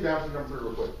want to skip down to number 3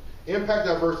 real quick. Impact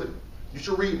diversity. You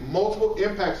should read multiple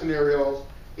impact scenarios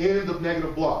in the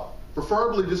negative block.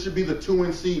 Preferably, this should be the 2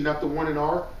 NC, not the 1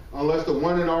 NR, unless the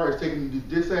 1 NR is taking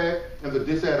the disad and the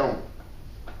disad only.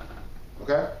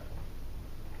 Okay?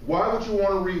 Why would you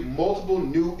want to read multiple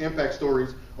new impact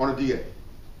stories on a DA?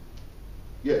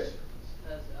 Yes?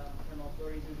 Because for multiple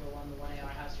reasons, the 1AR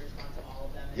has to respond to all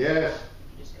of them. Yes.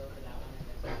 You just go for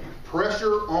that one.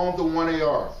 Pressure on the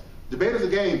 1AR. Debate is a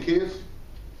game, kids,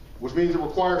 which means it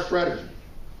requires strategy.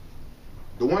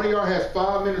 The 1AR has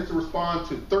 5 minutes to respond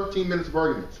to 13 minutes of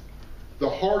arguments. The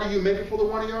harder you make it for the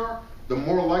 1AR, the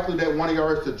more likely that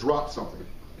 1AR is to drop something,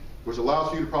 which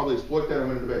allows you to probably exploit that and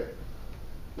win a debate.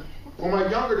 For my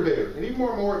younger debaters, and even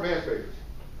more advanced debaters,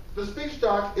 the speech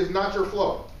doc is not your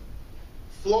flow.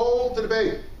 Flow the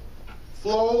debate.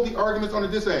 Flow the arguments on the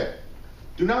disad.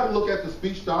 Do not look at the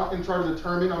speech doc and try to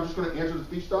determine, I'm just going to answer the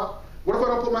speech doc. What if I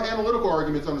don't put my analytical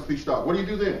arguments on the speech doc? What do you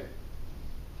do then?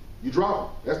 You drop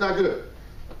them. That's not good.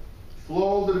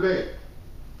 Flow the debate.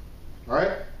 All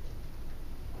right?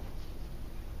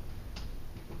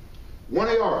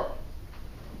 1AR.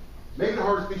 Make it a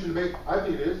harder speech and debate. I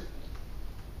think it is.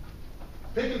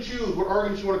 Pick and choose what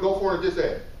arguments you want to go for in a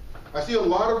disad. I see a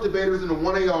lot of debaters in the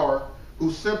 1AR who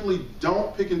simply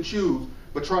don't pick and choose,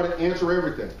 but try to answer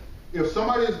everything. If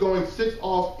somebody is going 6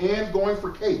 off and going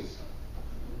for case,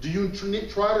 do you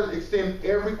try to extend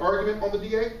every argument on the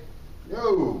DA?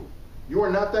 No. You are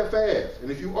not that fast.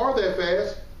 And if you are that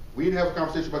fast, we need to have a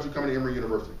conversation about you coming to Emory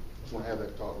University. I just want to have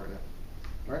that talk right now.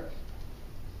 All right?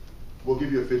 We'll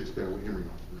give you a fidget spinner with Emory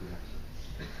on.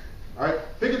 All right?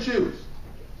 Pick and choose.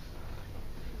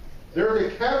 There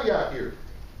is a caveat here.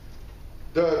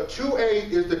 The 2A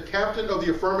is the captain of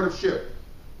the affirmative ship.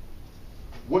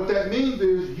 What that means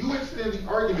is you extend the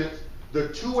arguments the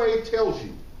 2A tells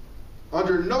you.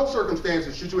 Under no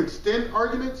circumstances should you extend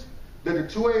arguments that the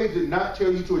 2A did not tell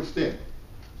you to extend.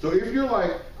 So if you're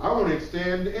like, I want to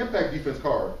extend the impact defense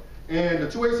card, and the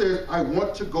 2A says, I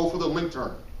want to go for the link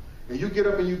turn, and you get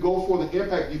up and you go for the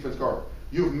impact defense card,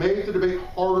 you've made the debate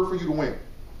harder for you to win.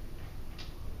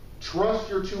 Trust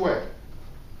your 2A.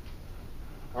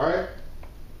 All right?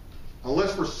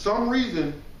 Unless for some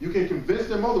reason you can convince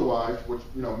them otherwise, which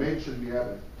maybe shouldn't be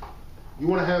happening. You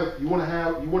want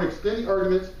to extend the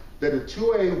arguments that the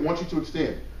 2A wants you to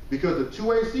extend, because the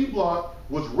 2AC block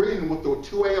was written with the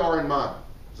 2AR in mind.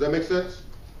 Does that make sense?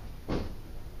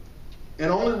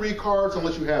 And only read cards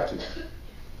unless you have to.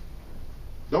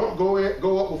 Don't go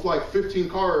up with like 15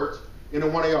 cards in a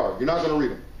 1AR. You're not going to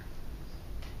read them.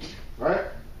 All right?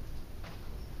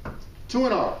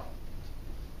 2NR.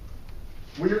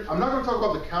 I'm not going to talk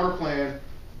about the counterplan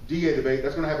DA debate.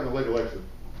 That's going to happen in a later lecture.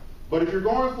 But if you're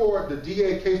going for the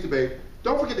DA case debate,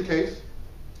 don't forget the case.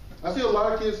 I see a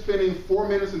lot of kids spending 4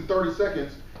 minutes and 30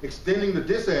 seconds extending the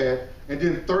disad and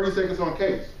then 30 seconds on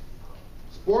case.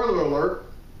 Spoiler alert,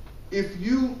 if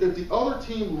the other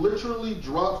team literally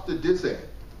drops the disad,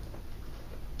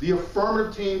 the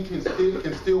affirmative team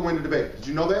can still win the debate. Did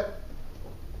you know that?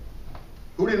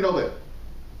 Who didn't know that?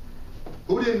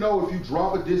 Who didn't know if you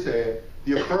drop a disad,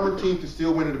 the affirmative team can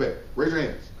still win the debate? Raise your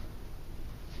hands.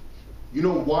 You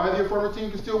know why the affirmative team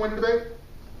can still win the debate?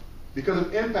 because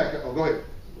of impact. Oh, go ahead.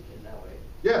 They can outweigh.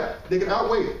 Yeah, they can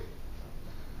outweigh it.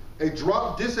 A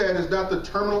drop disad is not the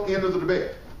terminal end of the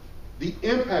debate. The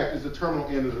impact is the terminal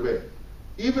end of the debate.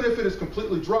 Even if it is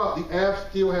completely dropped, the ab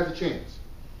still has a chance.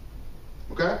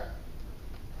 Okay?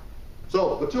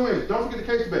 So, the two ends. Don't forget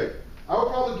the case debate. I would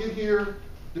probably get here,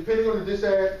 depending on the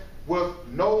disad, with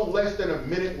no less than a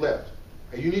minute left.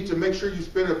 And you need to make sure you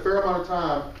spend a fair amount of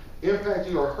time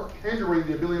impacting or hindering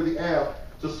the ability of the ab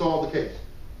to solve the case.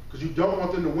 Because you don't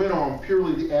want them to win on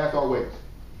purely the ab outweighs.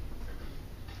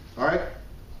 All right?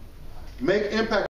 Make impact